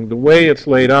interesting. The way it's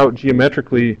laid out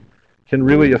geometrically can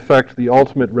really affect the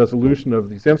ultimate resolution of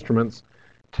these instruments.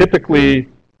 Typically,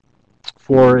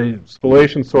 for a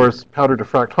spallation source powder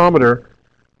diffractometer,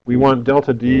 we want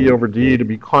delta D over D to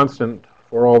be constant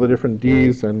for all the different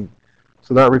Ds, and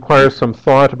so that requires some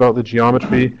thought about the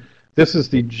geometry. This is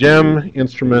the GEM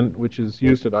instrument, which is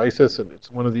used at ISIS, and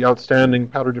it's one of the outstanding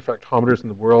powder diffractometers in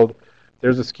the world.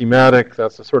 There's a schematic,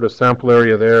 that's the sort of sample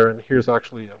area there, and here's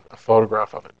actually a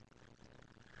photograph of it.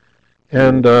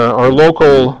 And our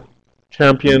local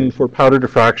champion for powder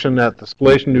diffraction at the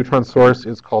spallation neutron source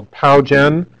is called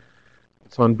PowGen.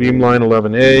 It's on beamline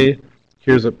 11A.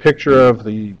 Here's a picture of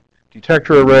the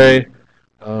detector array.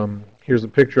 Here's a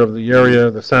picture of the area,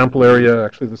 the sample area.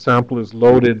 Actually, the sample is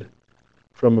loaded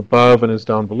from above and is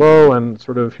down below, and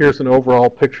sort of here's an overall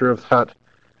picture of that.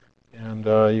 And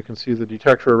you can see the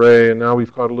detector array, and now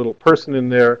we've got a little person in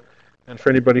there. And for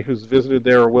anybody who's visited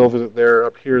there or will visit there,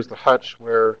 up here is the hutch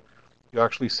where you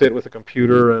actually sit with a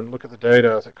computer and look at the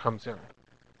data as it comes in.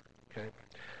 Okay.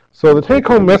 So the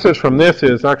take-home message from this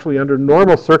is actually under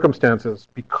normal circumstances,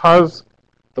 because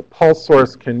the pulse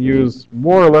source can use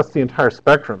more or less the entire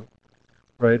spectrum,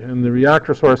 right, and the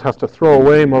reactor source has to throw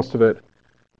away most of it,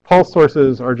 pulse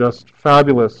sources are just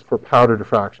fabulous for powder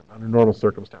diffraction under normal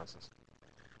circumstances.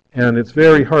 And it's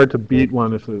very hard to beat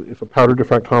one if a powder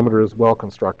diffractometer is well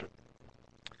constructed.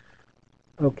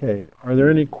 Okay, are there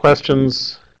any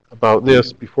questions about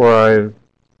this before I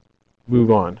move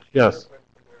on? Yes?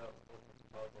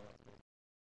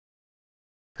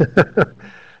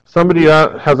 Somebody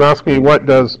has asked me, what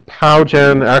does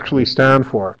PowGen actually stand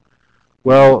for?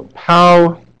 Well,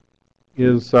 Pow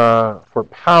is for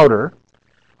powder,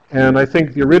 and I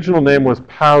think the original name was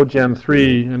PowGen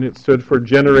 3, and it stood for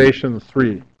Generation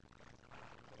 3.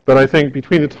 But I think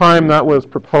between the time that was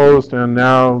proposed and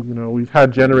now, we've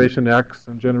had Generation X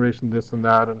and Generation this and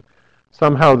that, and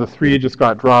somehow the 3 just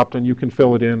got dropped, and you can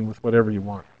fill it in with whatever you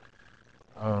want.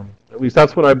 At least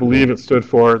that's what I believe it stood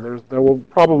for. There will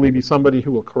probably be somebody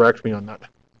who will correct me on that.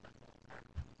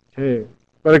 Okay,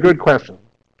 but a good question.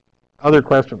 Other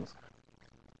questions?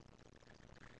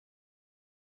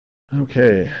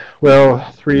 Okay,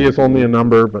 well, 3 is only a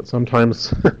number, but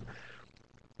sometimes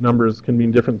numbers can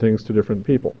mean different things to different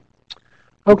people.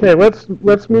 Okay,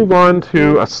 let's move on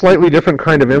to a slightly different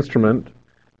kind of instrument.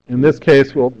 In this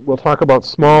case, we'll talk about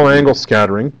small angle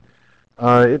scattering.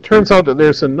 It turns out that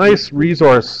there's a nice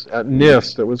resource at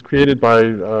NIST that was created by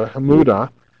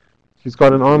Hamuda. He's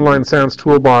got an online SANS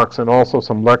toolbox and also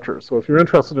some lectures. So if you're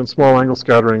interested in small angle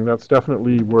scattering, that's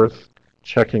definitely worth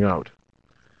checking out.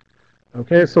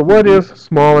 Okay, so what is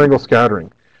small angle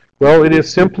scattering? Well, it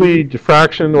is simply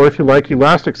diffraction, or if you like,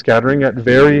 elastic scattering at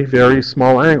very, very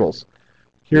small angles.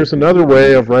 Here's another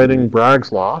way of writing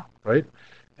Bragg's law, right?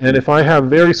 And if I have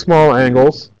very small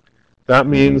angles, that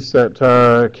means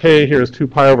that k here is 2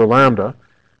 pi over lambda,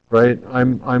 right?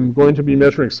 I'm going to be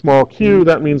measuring small q,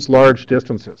 that means large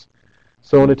distances.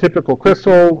 So in a typical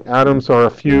crystal, atoms are a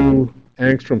few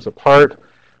angstroms apart,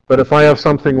 But if I have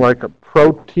something like a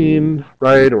protein,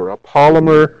 right, or a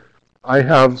polymer, I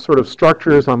have sort of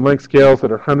structures on length scales that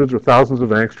are hundreds or thousands of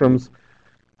angstroms.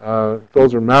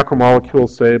 Those are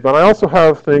macromolecules, say, but I also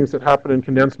have things that happen in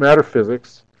condensed matter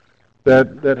physics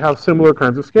that have similar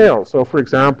kinds of scales. So for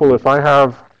example, if I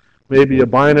have maybe a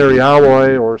binary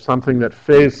alloy or something that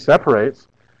phase separates,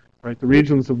 right, the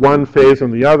regions of one phase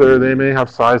and the other, they may have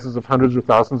sizes of hundreds or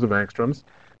thousands of angstroms.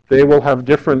 They will have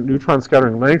different neutron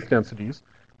scattering length densities,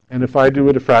 and if I do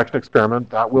a diffraction experiment,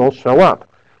 that will show up.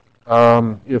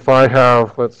 If I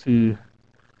have, let's see,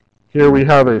 here we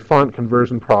have a font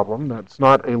conversion problem. That's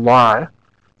not a lie.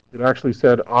 It actually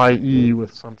said IE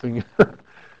with something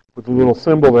with a little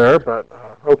symbol there, but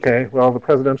okay, well, the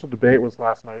presidential debate was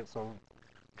last night, so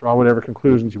draw whatever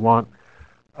conclusions you want.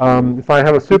 If I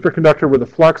have a superconductor with a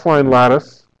flux line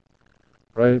lattice,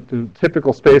 right, the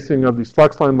typical spacing of these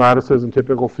flux line lattices in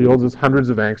typical fields is hundreds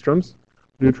of angstroms.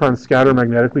 Neutrons scatter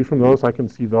magnetically from those. I can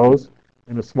see those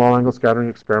in a small angle scattering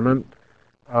experiment.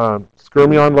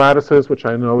 Skyrmion lattices, which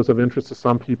I know is of interest to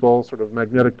some people, sort of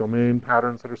magnetic domain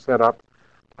patterns that are set up.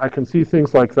 I can see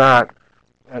things like that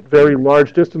at very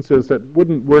large distances that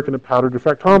wouldn't work in a powder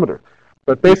diffractometer.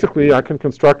 But basically, I can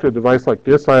construct a device like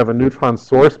this. I have a neutron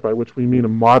source, by which we mean a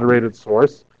moderated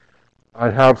source. I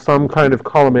have some kind of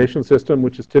collimation system,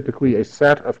 which is typically a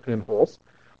set of pinholes.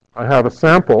 I have a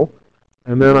sample,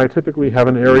 and then I typically have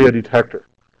an area detector.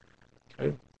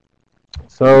 Okay.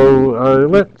 So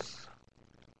let's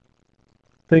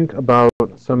think about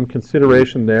some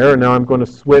consideration there. And now I'm going to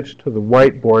switch to the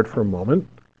whiteboard for a moment.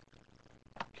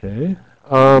 Okay.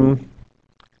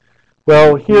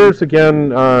 Well, here's again,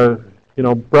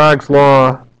 Bragg's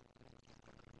law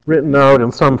written out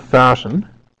in some fashion.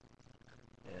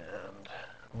 And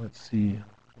let's see.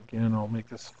 Again, I'll make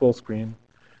this full screen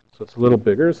so it's a little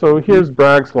bigger. So here's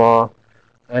Bragg's law.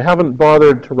 I haven't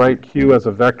bothered to write Q as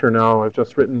a vector now. I've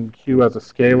just written Q as a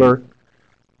scalar.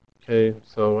 Okay,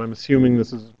 so I'm assuming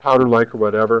this is powder-like or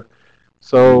whatever.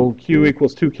 So Q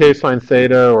equals 2k sine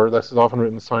theta, or this is often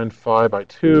written sine phi by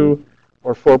 2,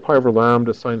 or 4 pi over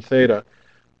lambda sine theta.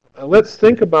 Let's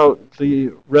think about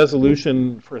the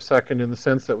resolution for a second in the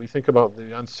sense that we think about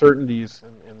the uncertainties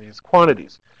in these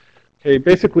quantities. Okay,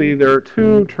 basically there are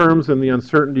two terms in the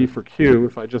uncertainty for Q,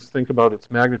 if I just think about its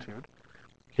magnitude.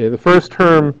 Okay, the first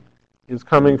term is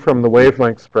coming from the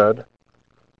wavelength spread.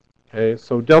 Okay,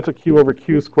 so delta Q over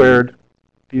Q squared,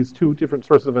 these two different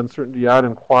sources of uncertainty add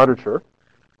in quadrature.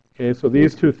 Okay, so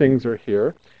these two things are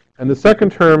here. And the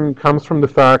second term comes from the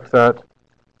fact that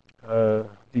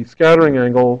the scattering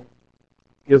angle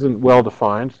isn't well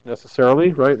defined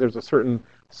necessarily, right? There's a certain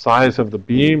size of the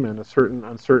beam and a certain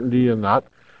uncertainty in that.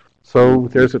 So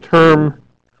there's a term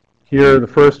here, the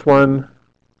first one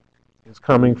is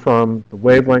coming from the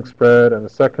wavelength spread, and the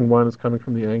second one is coming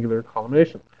from the angular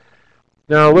collimation.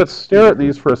 Now let's stare at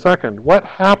these for a second. What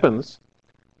happens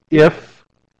if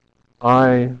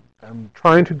I am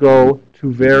trying to go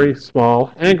to very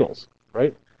small angles,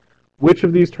 right? Which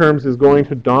of these terms is going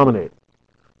to dominate?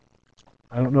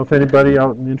 I don't know if anybody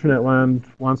out in internet land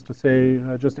wants to say,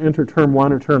 just enter term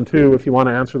 1 or term 2 if you want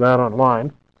to answer that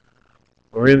online.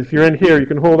 Or if you're in here, you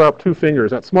can hold up 2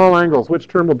 fingers. At small angles, which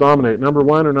term will dominate, number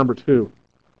 1 or number 2?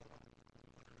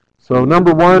 So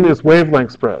number 1 is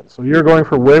wavelength spread. So you're going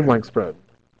for wavelength spread.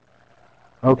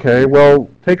 Okay, well,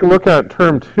 take a look at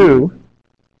term 2.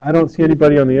 I don't see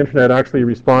anybody on the internet actually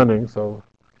responding, so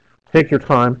take your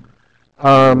time.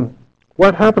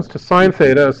 What happens to sine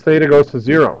theta as theta goes to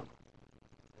 0?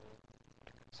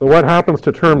 So what happens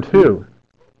to term 2?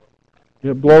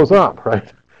 It blows up,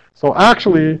 right? So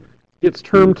actually, it's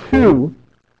term 2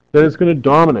 that is going to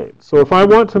dominate. So if I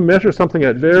want to measure something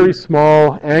at very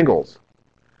small angles,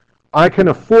 I can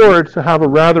afford to have a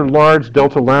rather large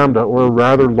delta lambda or a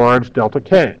rather large delta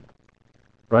k,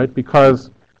 right?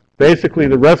 Because basically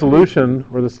the resolution,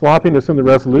 or the sloppiness in the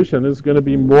resolution, is going to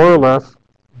be more or less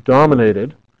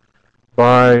dominated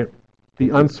by the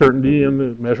uncertainty in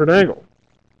the measured angle,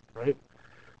 right?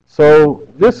 So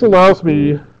this allows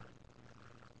me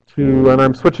to, and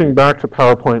I'm switching back to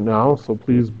PowerPoint now, so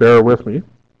please bear with me.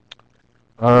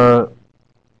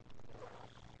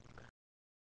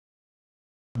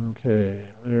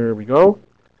 Okay, there we go.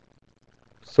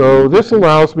 So this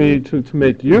allows me to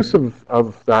make use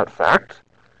of that fact,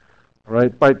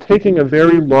 right, by taking a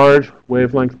very large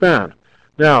wavelength band.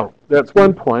 Now, that's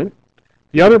one point.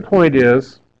 The other point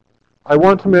is, I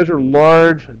want to measure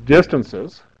large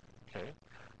distances. Okay.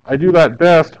 I do that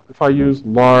best if I use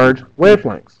large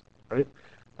wavelengths, right?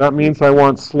 That means I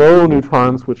want slow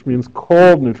neutrons, which means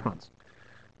cold neutrons.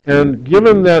 And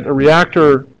given that a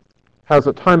reactor has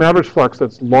a time average flux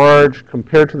that's large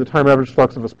compared to the time average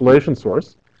flux of a spallation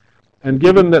source, And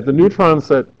given that the neutrons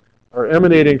that are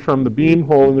emanating from the beam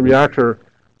hole in the reactor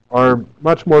are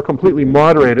much more completely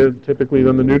moderated, typically,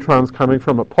 than the neutrons coming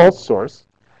from a pulse source,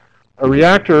 a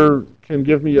reactor can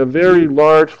give me a very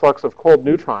large flux of cold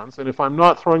neutrons, and if I'm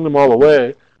not throwing them all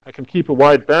away, I can keep a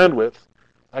wide bandwidth.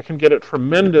 I can get a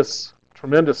tremendous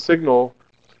signal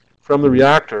from the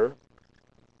reactor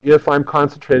if I'm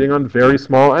concentrating on very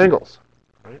small angles.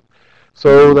 Right?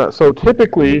 So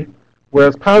typically,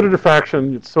 whereas powder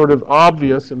diffraction, it's sort of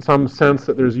obvious in some sense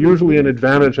that there's usually an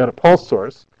advantage at a pulse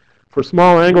source. For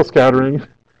small angle scattering,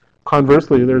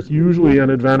 conversely, there's usually an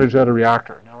advantage at a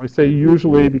reactor. Now, I say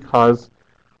usually because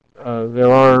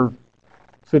there are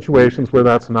situations where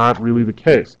that's not really the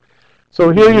case.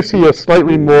 So here you see a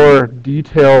slightly more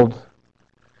detailed,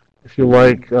 if you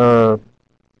like,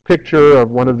 picture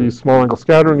of one of these small angle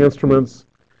scattering instruments.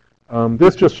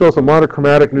 This just shows a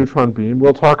monochromatic neutron beam.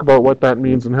 We'll talk about what that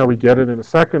means and how we get it in a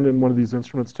second in one of these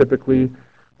instruments, typically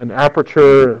an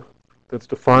aperture that's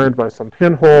defined by some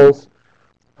pinholes,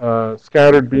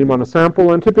 scattered beam on a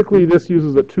sample, and typically this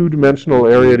uses a two-dimensional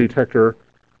area detector,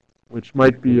 which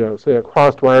might be, say, a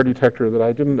crossed wire detector that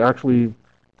I didn't actually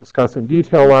discuss in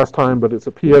detail last time, but it's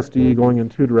a PSD going in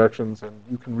two directions, and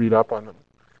you can read up on them.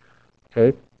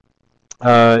 Okay.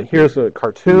 Here's a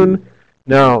cartoon.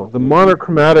 Now, the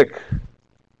monochromatic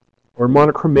or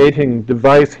monochromating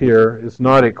device here is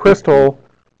not a crystal.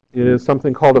 It is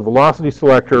something called a velocity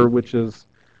selector, which is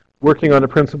working on a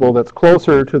principle that's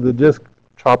closer to the disk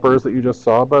choppers that you just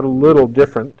saw, but a little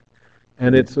different.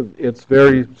 And it's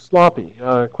very sloppy.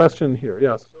 Question here,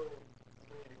 yes?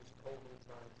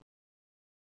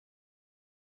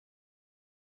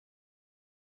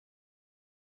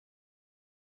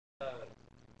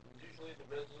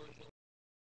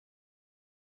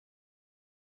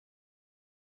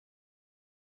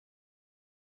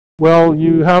 Well,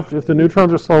 you have, if the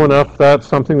neutrons are slow enough, that's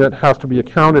something that has to be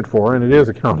accounted for, and it is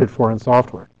accounted for in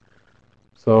software.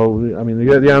 So, I mean,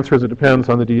 the answer is it depends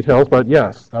on the details, but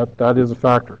yes, that is a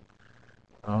factor.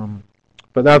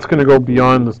 But that's going to go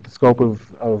beyond the scope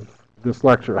of this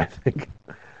lecture, I think.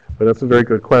 But that's a very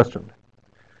good question.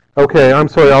 Okay, I'm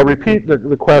sorry, I'll repeat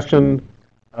the question.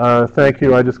 Thank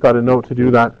you, I just got a note to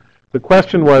do that. The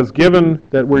question was, given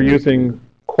that we're using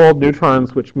cold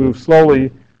neutrons which move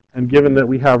slowly, and given that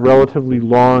we have relatively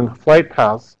long flight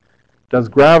paths, does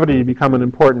gravity become an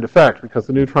important effect? Because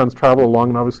the neutrons travel along,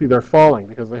 and obviously they're falling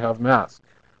because they have mass.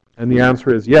 And the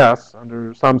answer is yes.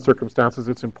 Under some circumstances,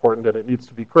 it's important and it needs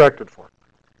to be corrected for.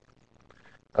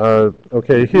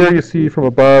 Okay, here you see from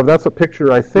above, that's a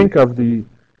picture, I think, of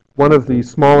one of the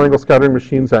small angle scattering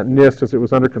machines at NIST as it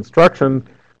was under construction.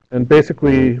 And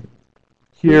basically,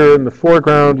 here in the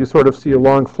foreground, you sort of see a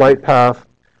long flight path.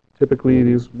 Typically,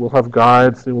 these will have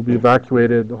guides, they will be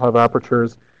evacuated, they'll have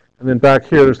apertures, and then back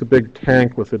here there's a big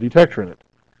tank with a detector in it.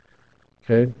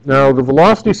 Okay. Now, the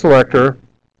velocity selector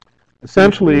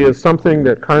essentially is something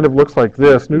that kind of looks like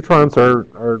this. Neutrons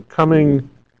are coming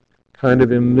kind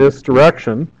of in this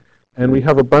direction, and we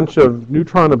have a bunch of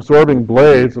neutron-absorbing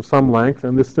blades of some length,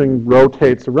 and this thing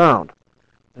rotates around,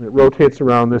 and it rotates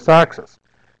around this axis.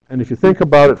 And if you think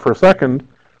about it for a second,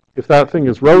 if that thing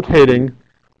is rotating,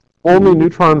 only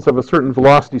neutrons of a certain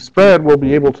velocity spread will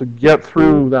be able to get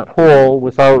through that hole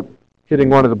without hitting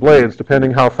one of the blades, depending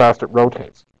how fast it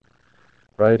rotates.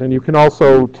 Right? And you can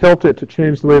also tilt it to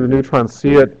change the way the neutrons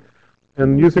see it.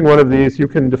 And using one of these, you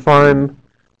can define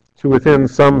to within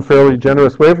some fairly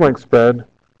generous wavelength spread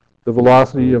the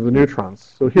velocity of the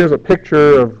neutrons. So here's a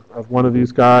picture of one of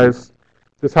these guys.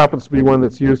 This happens to be one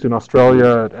that's used in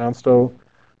Australia at ANSTO.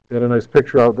 They had a nice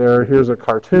picture out there. Here's a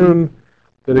cartoon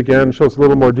that again shows a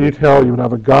little more detail. You would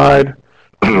have a guide,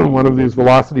 one of these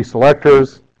velocity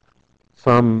selectors,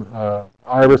 some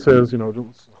irises,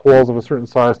 holes of a certain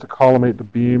size to collimate the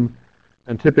beam,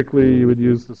 and typically you would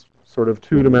use this sort of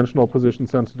two-dimensional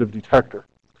position-sensitive detector.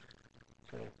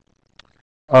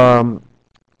 Okay.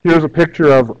 Here's a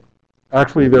picture of,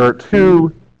 actually there are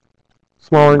two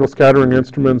small angle scattering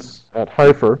instruments at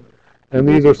HIFER, and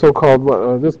these are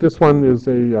so-called, this one is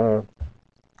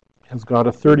has got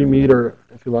a 30-meter,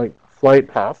 if you like, flight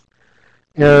path.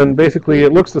 And basically,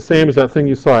 it looks the same as that thing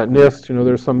you saw at NIST.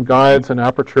 There's some guides and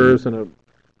apertures and a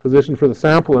position for the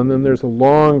sample, and then there's a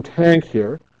long tank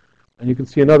here. And you can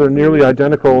see another nearly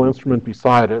identical instrument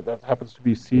beside it. That happens to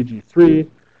be CG3.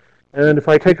 And if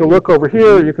I take a look over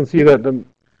here, you can see that the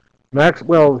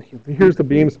here's the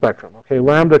beam spectrum. Okay,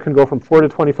 lambda can go from 4 to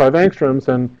 25 angstroms,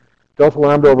 and delta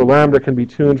lambda over lambda can be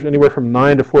tuned anywhere from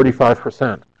 9 to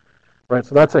 45%. Right,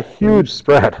 so that's a huge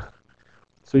spread.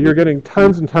 So you're getting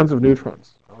tons and tons of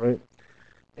neutrons, all right?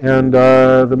 And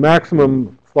the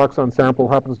maximum flux on sample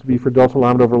happens to be for delta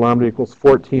lambda over lambda equals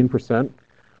 14%.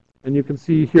 And you can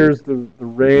see here's the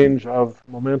range of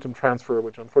momentum transfer,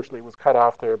 which unfortunately was cut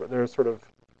off there, but there's sort of,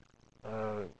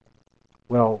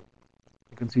 well,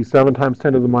 you can see 7 times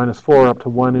 10 to the minus 4 up to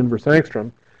 1 inverse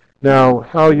angstrom. Now,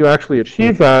 how you actually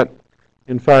achieve that,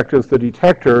 in fact, is the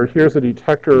detector. Here's the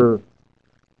detector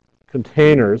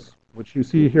containers, which you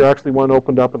see here, actually one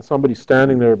opened up and somebody's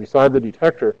standing there beside the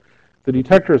detector. The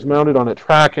detector is mounted on a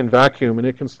track in vacuum, and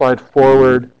it can slide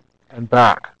forward and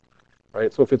back.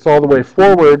 Right? So if it's all the way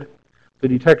forward, the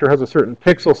detector has a certain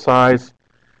pixel size.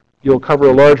 You'll cover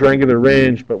a larger angular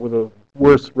range, but with a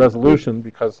worse resolution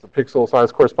because the pixel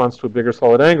size corresponds to a bigger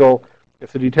solid angle.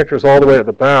 If the detector is all the way at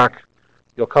the back,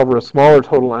 you'll cover a smaller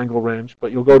total angle range,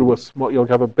 but you'll go to you'll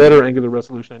have a better angular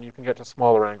resolution, and you can get to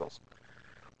smaller angles.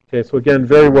 Okay, so again,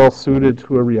 very well suited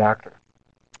to a reactor.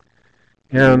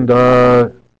 And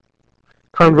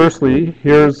conversely,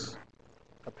 here's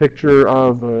a picture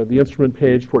of the instrument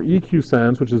page for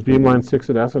EQ-SANS, which is beamline 6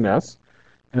 at SNS.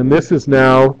 And this is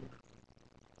now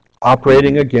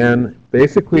operating again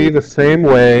basically the same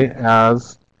way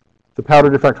as the powder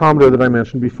diffractometer that I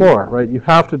mentioned before, right? You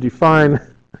have to define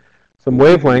some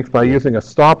wavelength by using a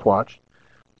stopwatch.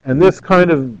 And this kind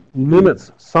of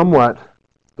limits somewhat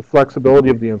the flexibility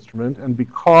of the instrument. And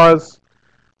because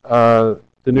the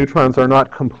neutrons are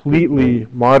not completely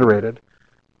moderated,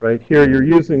 right, here you're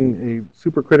using a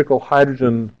supercritical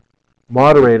hydrogen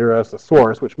moderator as the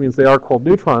source, which means they are cold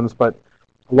neutrons, but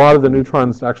a lot of the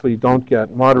neutrons actually don't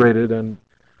get moderated, and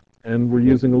we're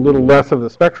using a little less of the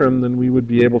spectrum than we would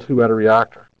be able to at a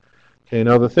reactor. Okay,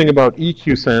 now the thing about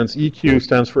EQ-SANS, EQ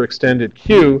stands for extended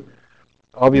Q.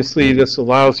 Obviously, this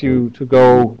allows you to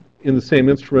go in the same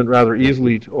instrument rather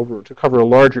easily to cover a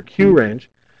larger Q range.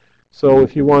 So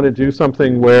if you want to do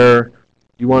something where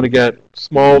you want to get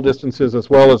small distances as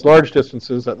well as large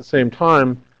distances at the same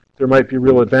time, there might be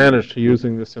real advantage to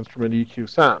using this instrument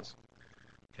EQ-SANS.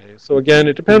 Okay, so again,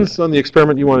 it depends on the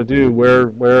experiment you want to do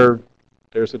where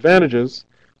there's advantages,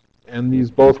 and these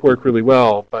both work really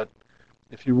well. But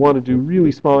if you want to do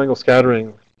really small angle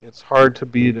scattering, it's hard to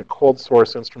beat a cold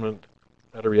source instrument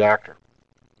at a reactor.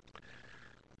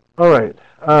 All right,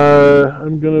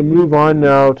 I'm going to move on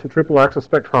now to triple axis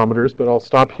spectrometers, but I'll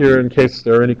stop here in case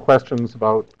there are any questions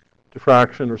about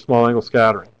diffraction or small angle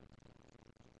scattering.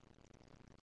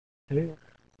 Okay.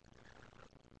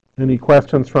 Any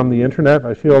questions from the internet?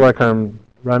 I feel like I'm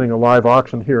running a live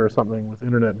auction here or something with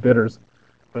internet bidders,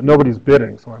 but nobody's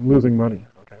bidding, so I'm losing money.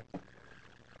 Okay.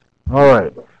 All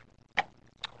right.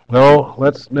 Well,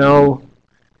 let's now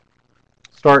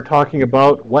start talking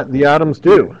about what the atoms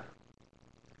do.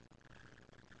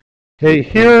 Okay,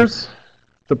 here's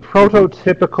the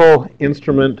prototypical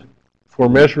instrument for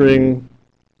measuring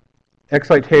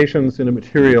excitations in a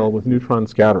material with neutron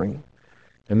scattering,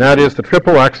 and that is the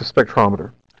triple axis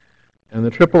spectrometer. And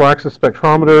the triple axis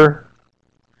spectrometer,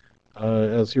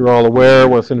 as you're all aware,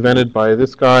 was invented by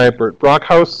this guy, Bert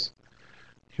Brockhaus,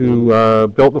 who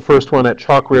built the first one at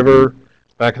Chalk River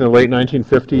back in the late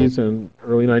 1950s and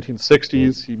early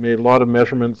 1960s. He made a lot of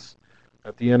measurements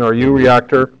at the NRU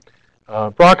reactor.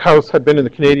 Brockhaus had been in the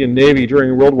Canadian Navy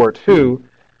during World War II,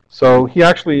 so he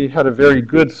actually had a very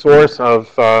good source of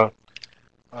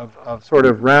sort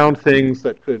of round things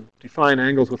that could define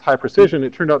angles with high precision.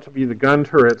 It turned out to be the gun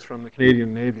turrets from the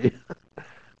Canadian Navy,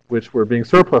 which were being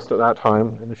surplused at that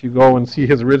time. And if you go and see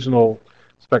his original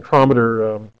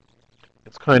spectrometer,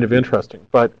 it's kind of interesting.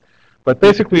 But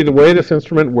basically the way this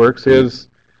instrument works is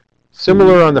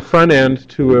similar on the front end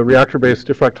to a reactor-based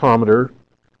diffractometer.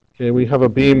 Okay, we have a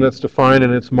beam that's defined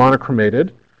and it's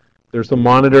monochromated. There's a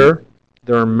monitor.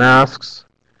 There are masks.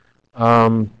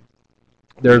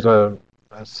 There's a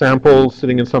sample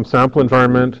sitting in some sample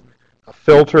environment, a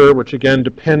filter, which again,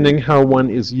 depending how one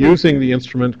is using the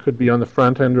instrument, could be on the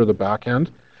front end or the back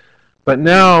end. But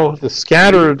now the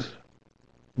scattered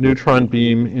neutron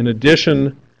beam, in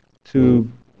addition to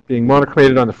being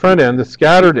monochromated on the front end, the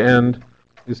scattered end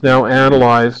is now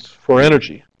analyzed for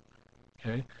energy.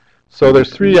 Okay? So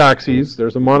there's 3 axes.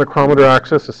 There's a monochromator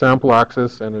axis, a sample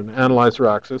axis, and an analyzer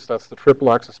axis. That's the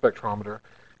triple axis spectrometer.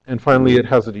 And finally, it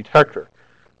has a detector.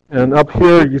 And up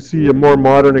here, you see a more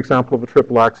modern example of a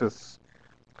triple axis.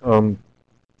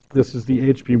 This is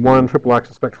the HB1 triple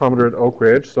axis spectrometer at Oak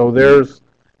Ridge. So there's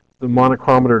the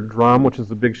monochromator drum, which is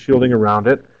the big shielding around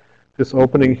it. This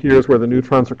opening here is where the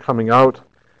neutrons are coming out.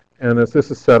 And as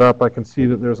this is set up, I can see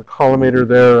that there's a collimator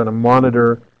there and a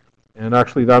monitor. And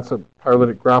actually, that's a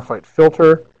pyrolytic graphite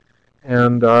filter.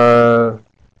 And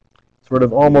sort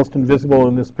of almost invisible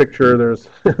in this picture,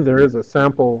 there is a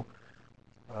sample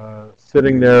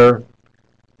sitting there,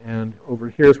 And over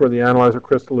here is where the analyzer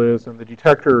crystal is, and the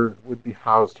detector would be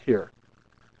housed here.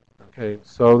 Okay,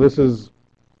 so this is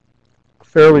a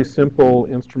fairly simple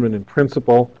instrument in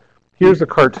principle. Here's a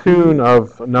cartoon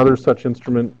of another such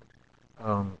instrument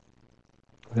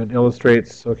that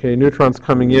illustrates, okay, neutrons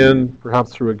coming in,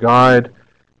 perhaps through a guide,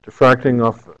 diffracting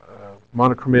off a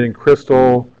monochromating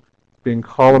crystal, being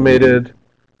collimated.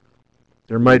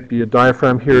 There might be a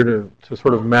diaphragm here to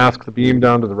sort of mask the beam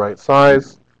down to the right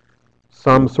size.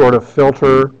 Some sort of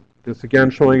filter. This again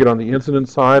showing it on the incident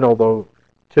side, although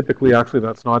typically actually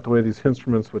that's not the way these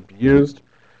instruments would be used.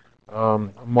 A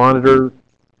monitor,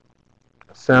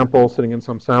 a sample sitting in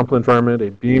some sample environment, a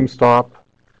beam stop,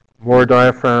 more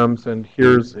diaphragms, and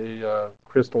here's a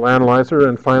crystal analyzer,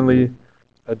 and finally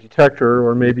a detector,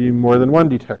 or maybe more than one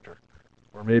detector,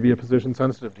 or maybe a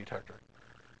position-sensitive detector.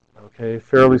 Okay,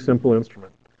 fairly simple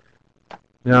instrument.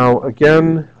 Now,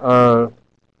 again,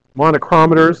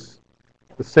 monochrometers,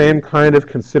 the same kind of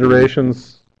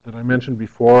considerations that I mentioned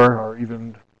before are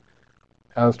even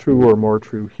as true or more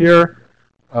true here.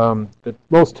 The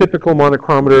most typical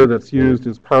monochrometer that's used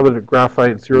is piloted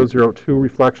graphite 002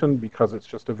 reflection because it's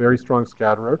just a very strong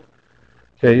scatterer.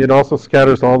 Okay, it also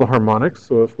scatters all the harmonics,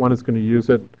 so if one is going to use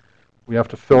it, we have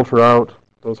to filter out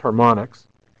those harmonics,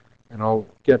 and I'll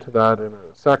get to that in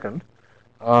a second.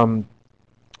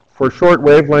 For short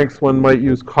wavelengths, one might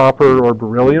use copper or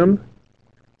beryllium,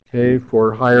 okay,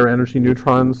 for higher energy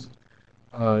neutrons.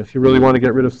 If you really want to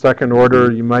get rid of second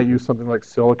order, you might use something like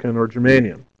silicon or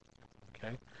germanium.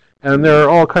 Okay? And there are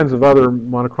all kinds of other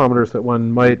monochrometers that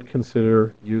one might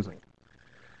consider using.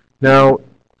 Now,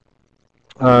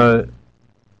 there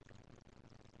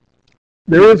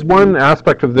is one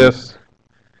aspect of this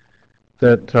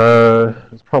that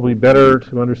is probably better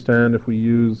to understand if we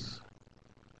use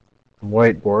the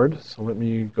whiteboard. So let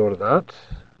me go to that.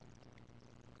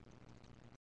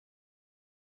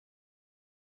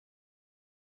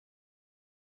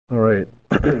 All right.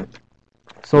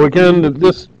 So again,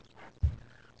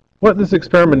 what this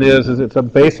experiment is it's a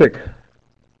basic.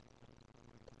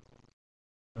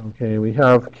 Okay, we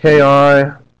have Ki,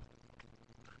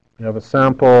 we have a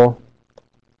sample,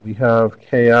 we have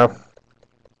Kf,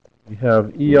 we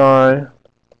have Ei,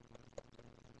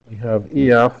 we have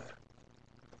Ef,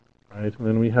 right? And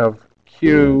then we have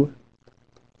Q,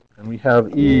 and we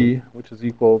have E, which is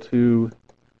equal to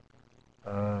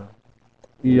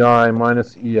Ei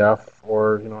minus Ef,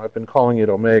 or, I've been calling it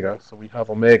omega, so we have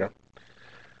omega.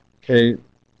 Okay,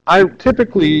 I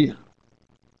typically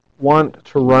want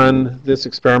to run this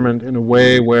experiment in a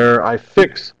way where I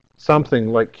fix something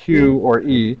like Q or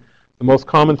E. The most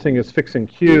common thing is fixing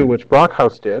Q, which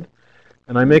Brockhaus did,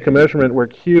 and I make a measurement where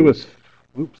Q is,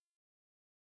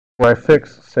 where I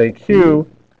fix, say, Q,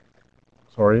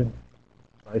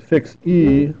 I fix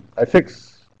E,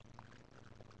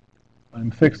 I'm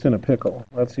fixed in a pickle.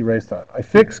 Let's erase that. I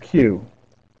fix Q.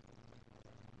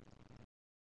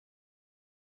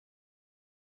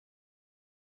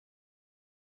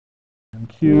 And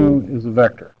Q is a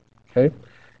vector, okay?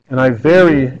 And I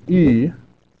vary E,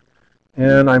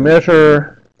 and I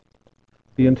measure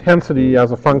the intensity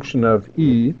as a function of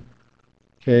E,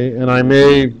 okay? And I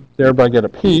may thereby get a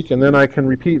peak, and then I can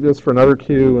repeat this for another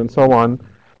Q and so on,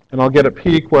 and I'll get a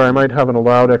peak where I might have an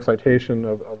allowed excitation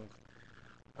of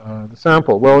the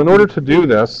sample. Well, in order to do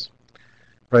this,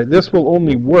 right, this will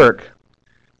only work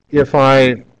if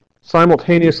I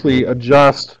simultaneously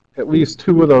adjust at least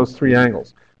two of those three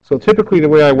angles. So typically the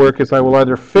way I work is I will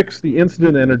either fix the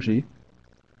incident energy,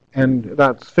 and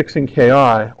that's fixing Ki,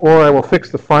 or I will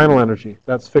fix the final energy,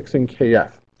 that's fixing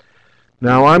Kf.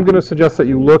 Now I'm going to suggest that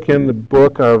you look in the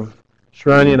book of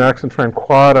Shranian, Ax, and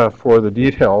Tranquata for the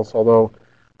details, although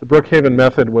the Brookhaven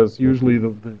method was usually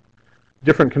the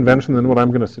different convention than what I'm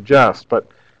going to suggest. But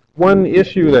one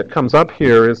issue that comes up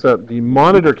here is that the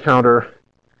monitor counter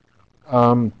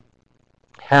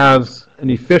has an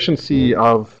efficiency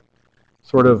of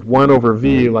sort of 1 over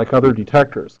V like other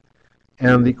detectors.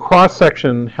 And the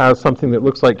cross-section has something that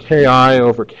looks like Ki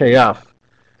over Kf.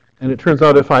 And it turns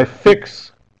out if I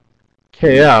fix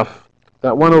Kf,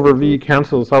 that 1 over V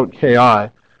cancels out Ki,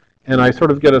 and I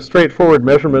sort of get a straightforward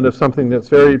measurement of something that's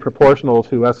very proportional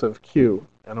to S of Q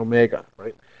and omega,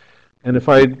 right? And if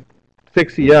I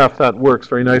fix EF, that works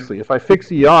very nicely. If I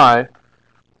fix EI,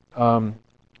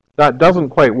 that doesn't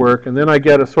quite work, and then I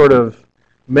get a sort of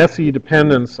messy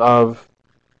dependence of,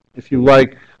 if you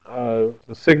like, the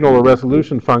signal or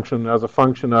resolution function as a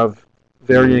function of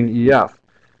varying EF.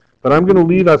 But I'm going to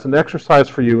leave as an exercise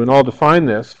for you, and I'll define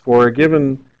this. For a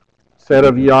given set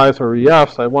of EIs or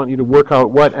EFs, I want you to work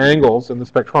out what angles in the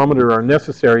spectrometer are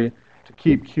necessary to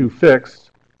keep Q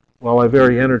fixed, while I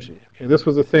vary energy. Okay, this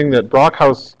was a thing that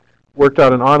Brockhaus worked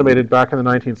out and automated back in the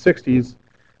 1960s,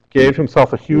 gave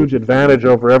himself a huge advantage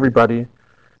over everybody,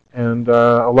 and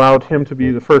allowed him to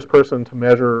be the first person to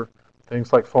measure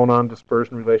things like phonon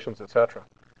dispersion relations, etc.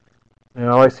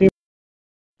 Now I seem...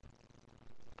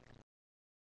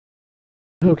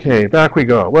 Okay, back we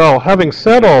go. Well, having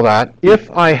said all that, if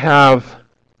I have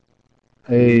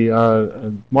a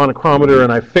monochromator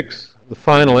and I fix the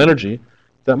final energy,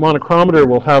 that monochromator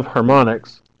will have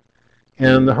harmonics,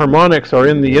 and the harmonics are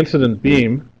in the incident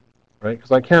beam, right?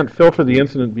 Because I can't filter the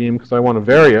incident beam because I want to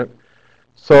vary it.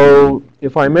 So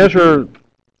if I measure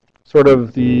sort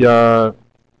of the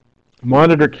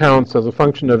monitor counts as a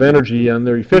function of energy and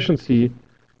their efficiency,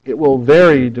 it will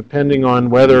vary depending on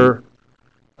whether,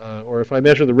 or if I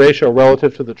measure the ratio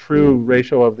relative to the true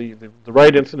ratio of the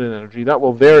right incident energy, that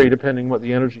will vary depending what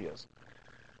the energy is.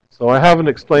 So I haven't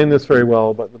explained this very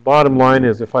well, but the bottom line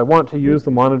is if I want to use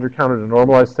the monitor counter to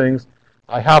normalize things,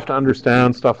 I have to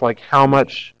understand stuff like how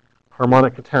much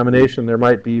harmonic contamination there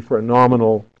might be for a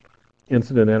nominal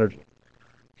incident energy.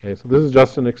 Okay, so this is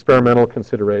just an experimental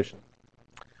consideration.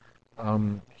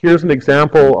 Here's an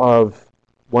example of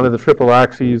one of the triple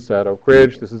axes at Oak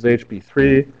Ridge. This is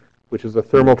HB3, which is a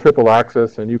thermal triple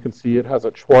axis, and you can see it has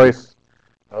a choice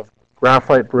of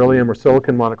graphite, beryllium, or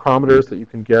silicon monochromators that you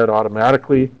can get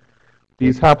automatically.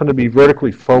 These happen to be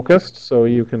vertically focused, so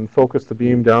you can focus the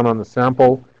beam down on the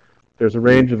sample. There's a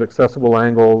range of accessible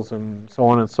angles and so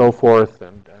on and so forth,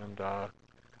 and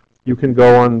you can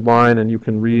go online and you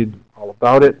can read all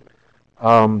about it.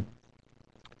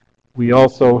 We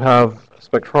also have a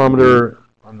spectrometer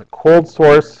on the cold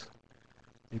source.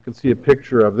 You can see a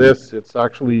picture of this. It's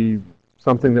actually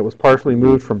something that was partially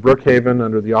moved from Brookhaven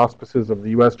under the auspices of the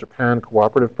US-Japan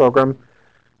Cooperative Program.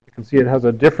 You can see it has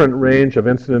a different range of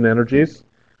incident energies.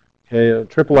 Okay, a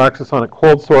triple axis on a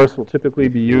cold source will typically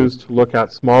be used to look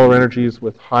at smaller energies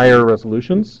with higher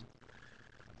resolutions.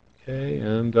 Okay,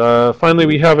 and finally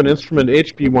we have an instrument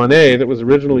HB1A that was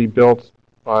originally built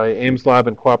by Ames Lab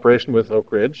in cooperation with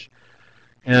Oak Ridge.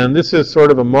 And this is sort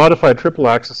of a modified triple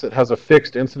axis that has a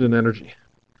fixed incident energy.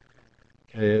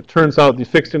 Okay, it turns out the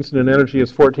fixed incident energy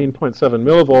is 14.7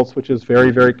 millivolts, which is very,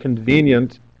 very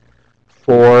convenient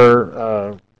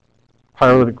for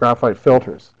pyrolytic graphite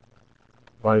filters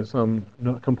by some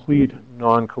complete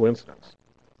non-coincidence.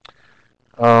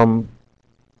 So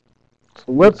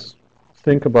let's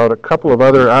think about a couple of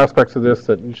other aspects of this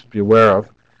that you should be aware of.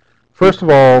 First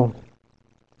of all,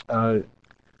 there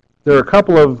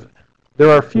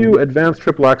are a few advanced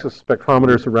triple axis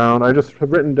spectrometers around. I just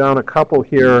have written down a couple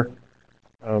here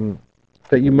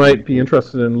that you might be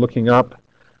interested in looking up.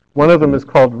 One of them is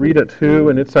called RITA-2,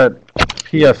 and it's at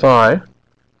PSI,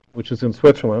 which is in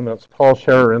Switzerland. That's Paul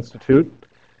Scherrer Institute.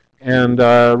 And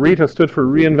RITA stood for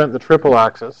Reinvent the Triple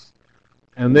Axis.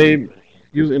 And they, in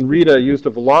RITA, used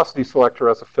a velocity selector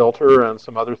as a filter and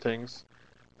some other things,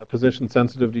 a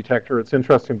position-sensitive detector. It's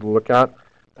interesting to look at.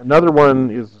 Another one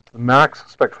is the MAX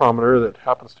spectrometer that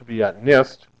happens to be at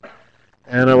NIST.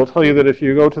 And I will tell you that if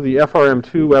you go to the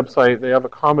FRM2 website, they have a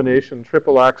combination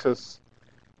triple axis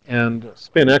and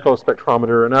spin echo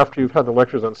spectrometer. And after you've had the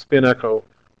lectures on spin echo,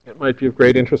 it might be of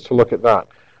great interest to look at that.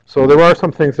 So there are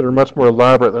some things that are much more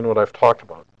elaborate than what I've talked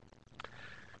about.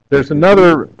 There's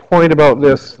another point about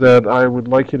this that I would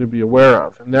like you to be aware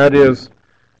of, and that is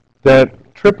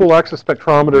that triple axis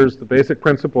spectrometers, the basic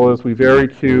principle is we vary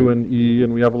Q and E,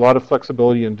 and we have a lot of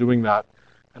flexibility in doing that.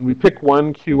 And we pick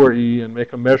one Q or E and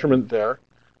make a measurement there,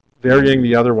 varying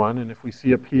the other one, and if we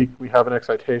see a peak, we have an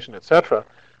excitation, etc.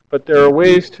 But there are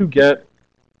ways to get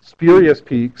spurious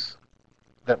peaks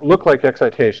that look like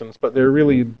excitations, but they're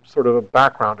really sort of a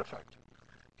background effect.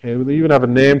 Okay, we even have a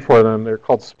name for them. They're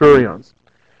called spurions.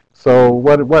 So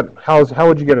how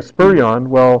would you get a spurion?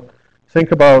 Well,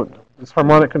 think about this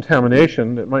harmonic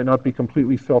contamination that might not be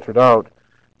completely filtered out.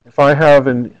 If I have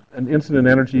an incident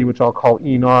energy, which I'll call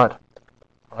E naught,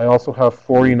 I also have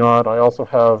 4 E naught, I also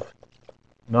have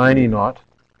 9 E naught,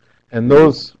 and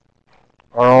those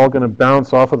are all going to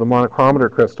bounce off of the monochromator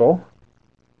crystal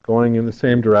going in the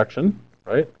same direction,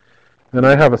 right? Then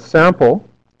I have a sample,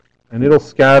 and it'll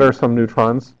scatter some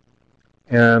neutrons,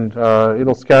 and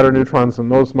it'll scatter neutrons, and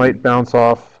those might bounce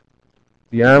off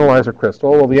the analyzer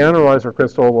crystal. Well, the analyzer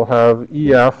crystal will have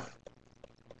EF,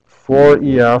 4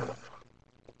 EF,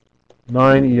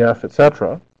 9 EF,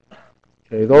 etc.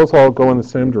 Okay, those all go in the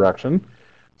same direction.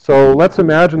 So let's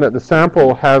imagine that the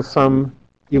sample has some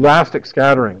elastic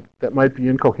scattering that might be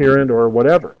incoherent or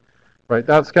whatever. Right?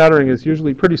 That scattering is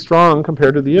usually pretty strong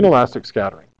compared to the inelastic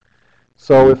scattering.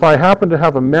 So if I happen to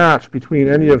have a match between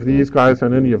any of these guys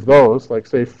and any of those, like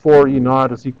say 4 E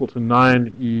naught is equal to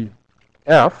 9 E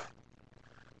F,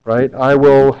 right? I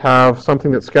will have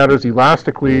something that scatters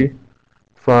elastically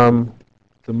from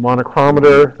the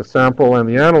monochromator, the sample, and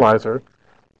the analyzer,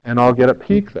 and I'll get a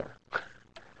peak there.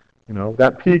 You know,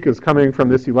 that peak is coming from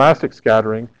this elastic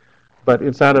scattering, but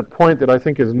it's at a point that I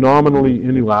think is nominally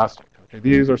inelastic. Okay,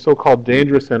 these are so-called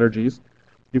dangerous energies.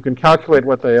 You can calculate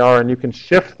what they are, and you can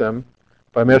shift them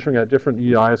by measuring at different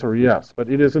EIs or EFs. But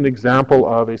it is an example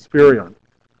of a spirion.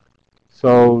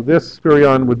 So this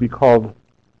spirion would be called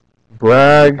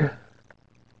Bragg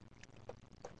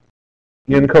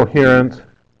incoherent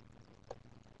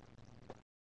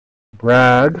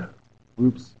Bragg.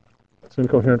 Oops, that's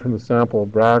incoherent from the sample.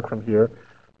 Bragg from here.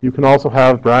 You can also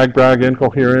have Bragg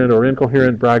incoherent or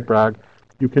incoherent Bragg.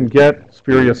 You can get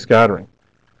spurious scattering.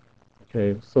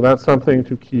 Okay, so that's something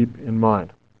to keep in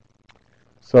mind.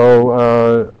 So,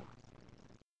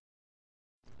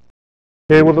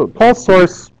 okay, well, the pulse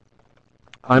source,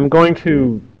 I'm going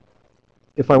to,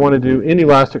 if I want to do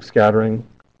inelastic scattering,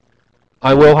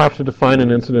 I will have to define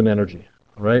an incident energy,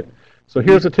 all right? So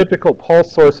here's a typical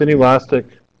pulse source inelastic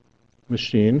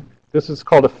machine. This is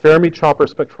called a Fermi chopper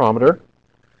spectrometer.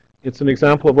 It's an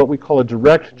example of what we call a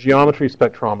direct geometry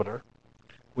spectrometer,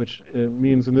 which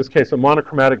means in this case a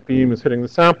monochromatic beam is hitting the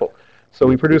sample. So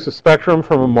we produce a spectrum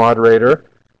from a moderator.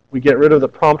 We get rid of the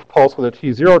prompt pulse with a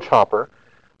T0 chopper.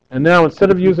 And now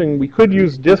instead of using, we could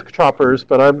use disk choppers,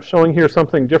 but I'm showing here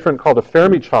something different called a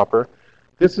Fermi chopper.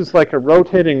 This is like a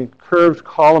rotating curved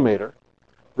collimator,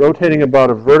 rotating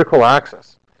about a vertical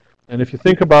axis. And if you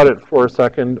think about it for a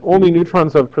second, only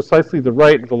neutrons of precisely the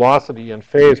right velocity and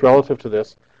phase relative to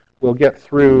this will get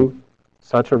through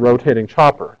such a rotating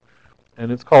chopper.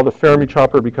 And it's called a Fermi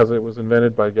chopper because it was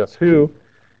invented by guess who.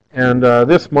 And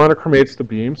this monochromates the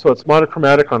beam, so it's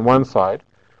monochromatic on one side.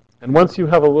 And once you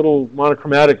have a little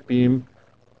monochromatic beam,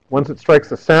 once it strikes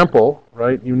the sample,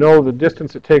 right, you know the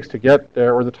distance it takes to get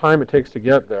there or the time it takes to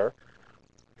get there.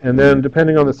 And then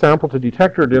depending on the sample to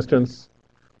detector distance,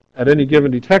 at any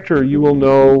given detector, you will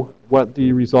know what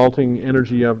the resulting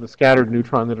energy of the scattered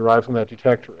neutron that arrives from that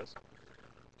detector is.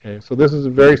 Okay, so this is a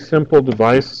very simple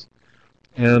device,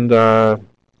 and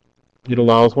it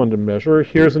allows one to measure.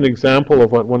 Here's an example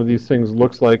of what one of these things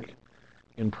looks like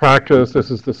in practice. This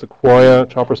is the Sequoia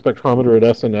chopper spectrometer at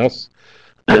SNS.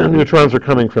 Neutrons are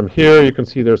coming from here. You can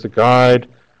see there's a guide.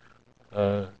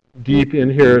 Deep in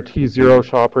here, T0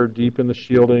 chopper, deep in the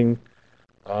shielding.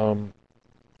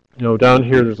 You know, down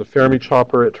here there's a Fermi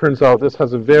chopper. It turns out this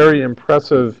has a very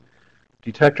impressive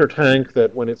detector tank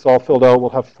that when it's all filled out will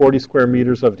have 40 square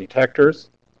meters of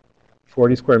detectors.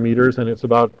 40 square meters, and it's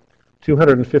about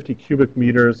 250 cubic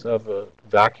meters of a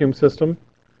vacuum system.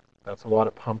 That's a lot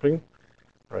of pumping,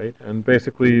 right? And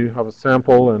basically you have a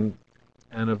sample and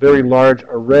a very large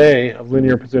array of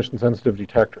linear position sensitive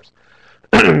detectors.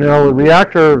 Now a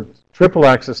reactor triple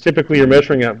axis, typically you're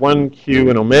measuring at 1Q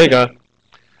and omega.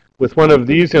 With one of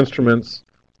these instruments,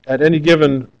 at any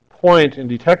given point in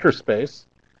detector space,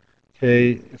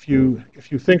 okay, if you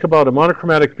think about a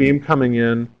monochromatic beam coming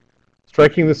in,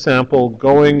 striking the sample,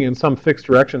 going in some fixed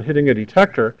direction, hitting a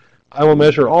detector, I will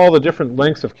measure all the different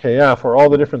lengths of KF, or all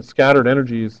the different scattered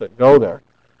energies that go there.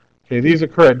 Okay, these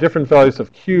occur at different values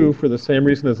of Q for the same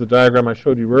reason as the diagram I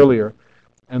showed you earlier,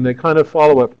 and they kind of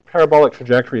follow a parabolic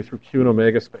trajectory through Q and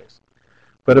omega space.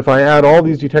 But if I add all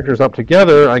these detectors up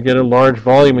together, I get a large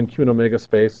volume in Q and omega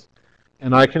space,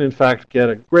 and I can in fact get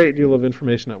a great deal of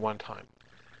information at one time.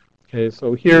 Okay,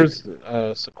 so here's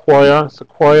Sequoia.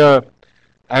 Sequoia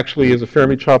actually is a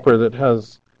Fermi chopper that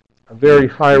has a very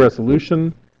high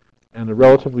resolution, and a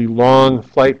relatively long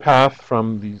flight path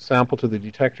from the sample to the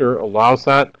detector allows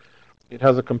that. It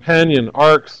has a companion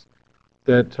ARCS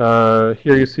that,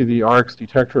 here you see the ARCS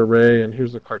detector array, and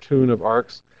here's a cartoon of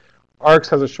ARCS. ARCS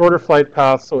has a shorter flight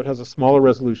path, so it has a smaller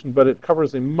resolution, but it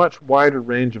covers a much wider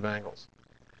range of angles.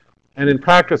 And in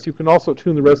practice, you can also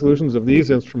tune the resolutions of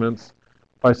these instruments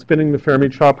by spinning the Fermi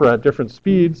chopper at different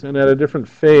speeds and at a different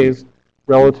phase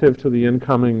relative to the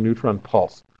incoming neutron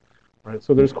pulse. Right?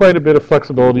 So there's quite a bit of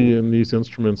flexibility in these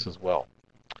instruments as well.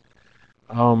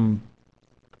 Now,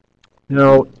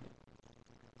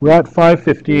 we're at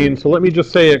 5:15, so let me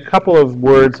just say a couple of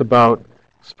words about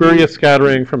spurious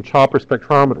scattering from chopper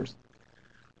spectrometers.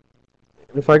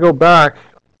 If I go back,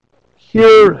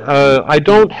 here I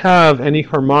don't have any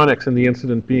harmonics in the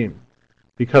incident beam.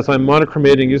 Because I'm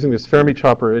monochromating using this Fermi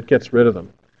chopper, it gets rid of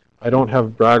them. I don't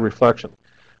have Bragg reflection.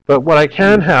 But what I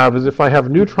can have is if I have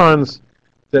neutrons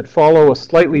that follow a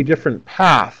slightly different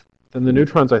path than the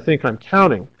neutrons I think I'm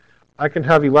counting, I can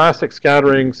have elastic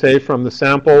scattering, say, from the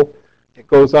sample. It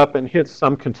goes up and hits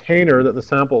some container that the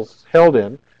sample's held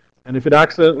in. And if it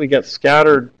accidentally gets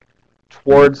scattered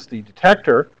towards the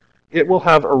detector, it will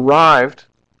have arrived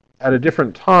at a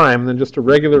different time than just a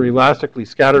regular elastically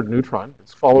scattered neutron.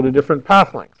 It's followed a different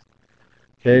path length.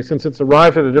 Okay, since it's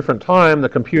arrived at a different time, the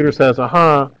computer says,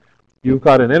 aha, you've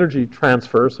got an energy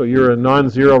transfer, so you're a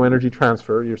non-zero energy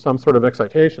transfer, you're some sort of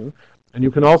excitation, and you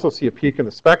can also see a peak in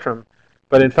the spectrum,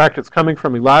 but in fact it's coming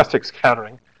from elastic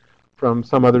scattering from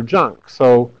some other junk.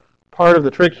 So part of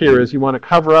the trick here is you want to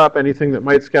cover up anything that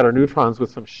might scatter neutrons with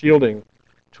some shielding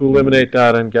to eliminate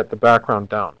that and get the background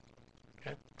down.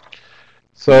 Okay.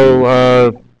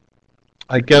 So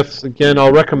I guess, again,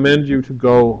 I'll recommend you to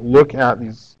go look at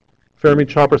these Fermi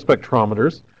chopper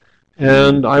spectrometers.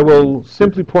 And I will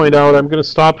simply point out, I'm going to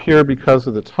stop here because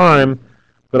of the time,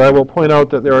 but I will point out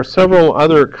that there are several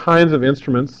other kinds of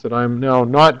instruments that I'm now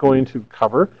not going to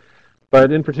cover.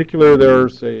 But in particular,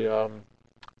 there's a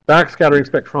backscattering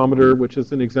spectrometer, which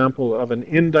is an example of an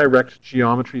indirect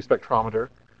geometry spectrometer,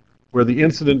 where the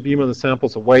incident beam of the sample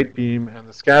is a white beam and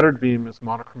the scattered beam is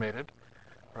monochromated.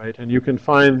 Right? And you can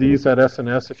find these at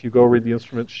SNS if you go read the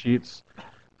instrument sheets.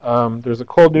 There's a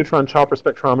cold neutron chopper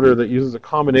spectrometer that uses a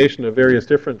combination of various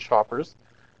different choppers.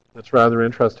 That's rather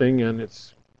interesting, and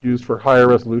it's used for higher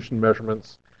resolution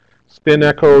measurements. Spin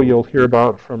echo you'll hear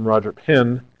about from Roger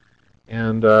Pinn.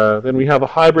 And then we have a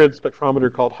hybrid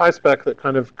spectrometer called HiSpec that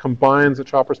kind of combines a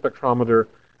chopper spectrometer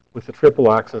with the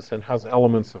triple axis and has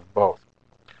elements of both.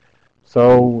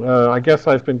 So I guess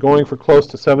I've been going for close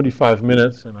to 75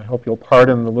 minutes, and I hope you'll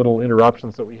pardon the little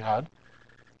interruptions that we had.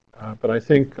 But I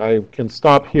think I can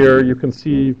stop here. You can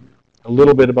see a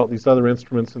little bit about these other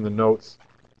instruments in the notes,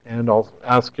 and I'll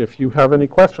ask if you have any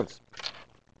questions.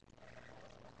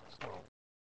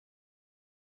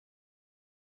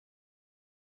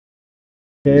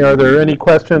 Okay, are there any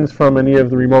questions from any of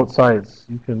the remote sites?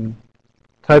 You can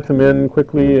type them in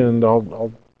quickly, and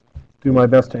I'll do my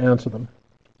best to answer them.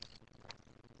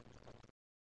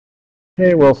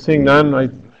 Okay, well, seeing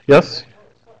none, yes?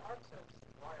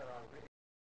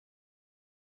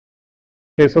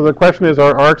 Okay, so the question is,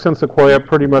 are ARCS and Sequoia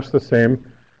pretty much the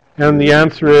same? And the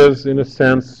answer is, in a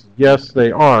sense, yes,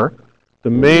 they are. The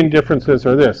main differences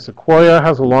are this. Sequoia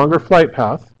has a longer flight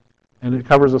path, and it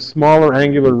covers a smaller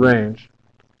angular range.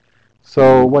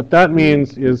 So what that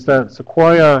means is that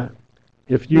Sequoia,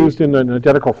 if used in an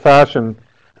identical fashion,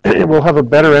 it will have a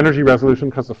better energy resolution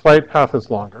because the flight path is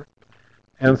longer.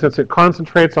 And since it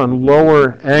concentrates on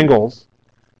lower angles,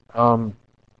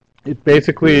 it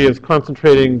basically is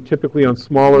concentrating typically on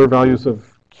smaller values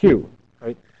of Q,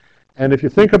 right? And if you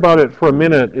think about it for a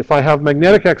minute, if I have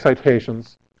magnetic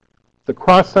excitations, the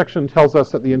cross-section tells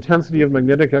us that the intensity of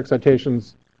magnetic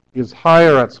excitations is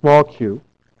higher at small q,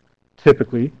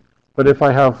 typically. But if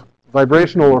I have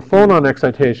vibrational or phonon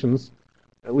excitations,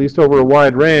 at least over a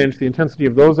wide range, the intensity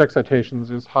of those excitations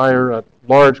is higher at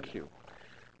large q.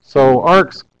 So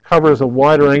ARCS covers a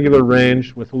wider angular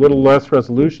range with a little less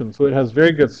resolution. So it has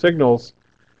very good signals,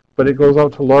 but it goes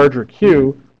out to larger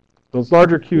Q. Those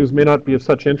larger Qs may not be of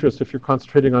such interest if you're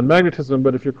concentrating on magnetism,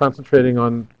 but if you're concentrating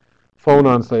on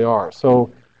phonons, they are.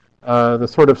 So the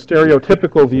sort of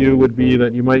stereotypical view would be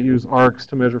that you might use ARCS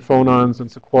to measure phonons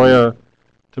and Sequoia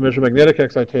to measure magnetic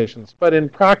excitations. But in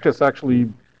practice,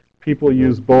 actually, people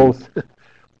use both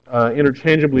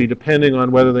interchangeably, depending on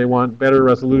whether they want better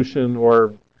resolution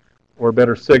or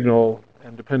better signal,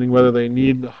 and depending whether they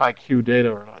need the high Q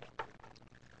data or not.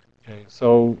 Okay,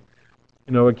 so,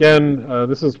 you know, again,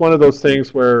 this is one of those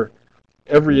things where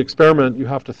every experiment you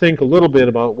have to think a little bit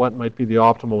about what might be the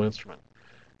optimal instrument.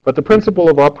 But the principle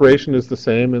of operation is the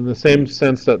same, in the same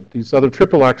sense that these other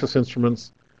triple axis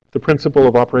instruments, the principle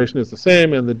of operation is the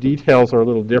same, and the details are a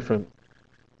little different.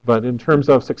 But in terms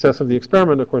of success of the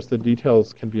experiment, of course, the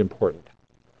details can be important.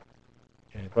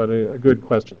 Okay, but a good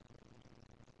question.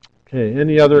 Okay,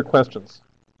 any other questions?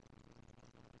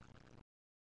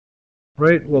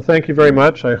 Right, well, thank you very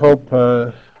much. I hope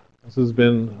this has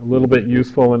been a little bit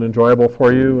useful and enjoyable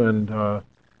for you, and I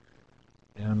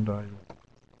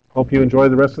hope you enjoy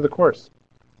the rest of the course.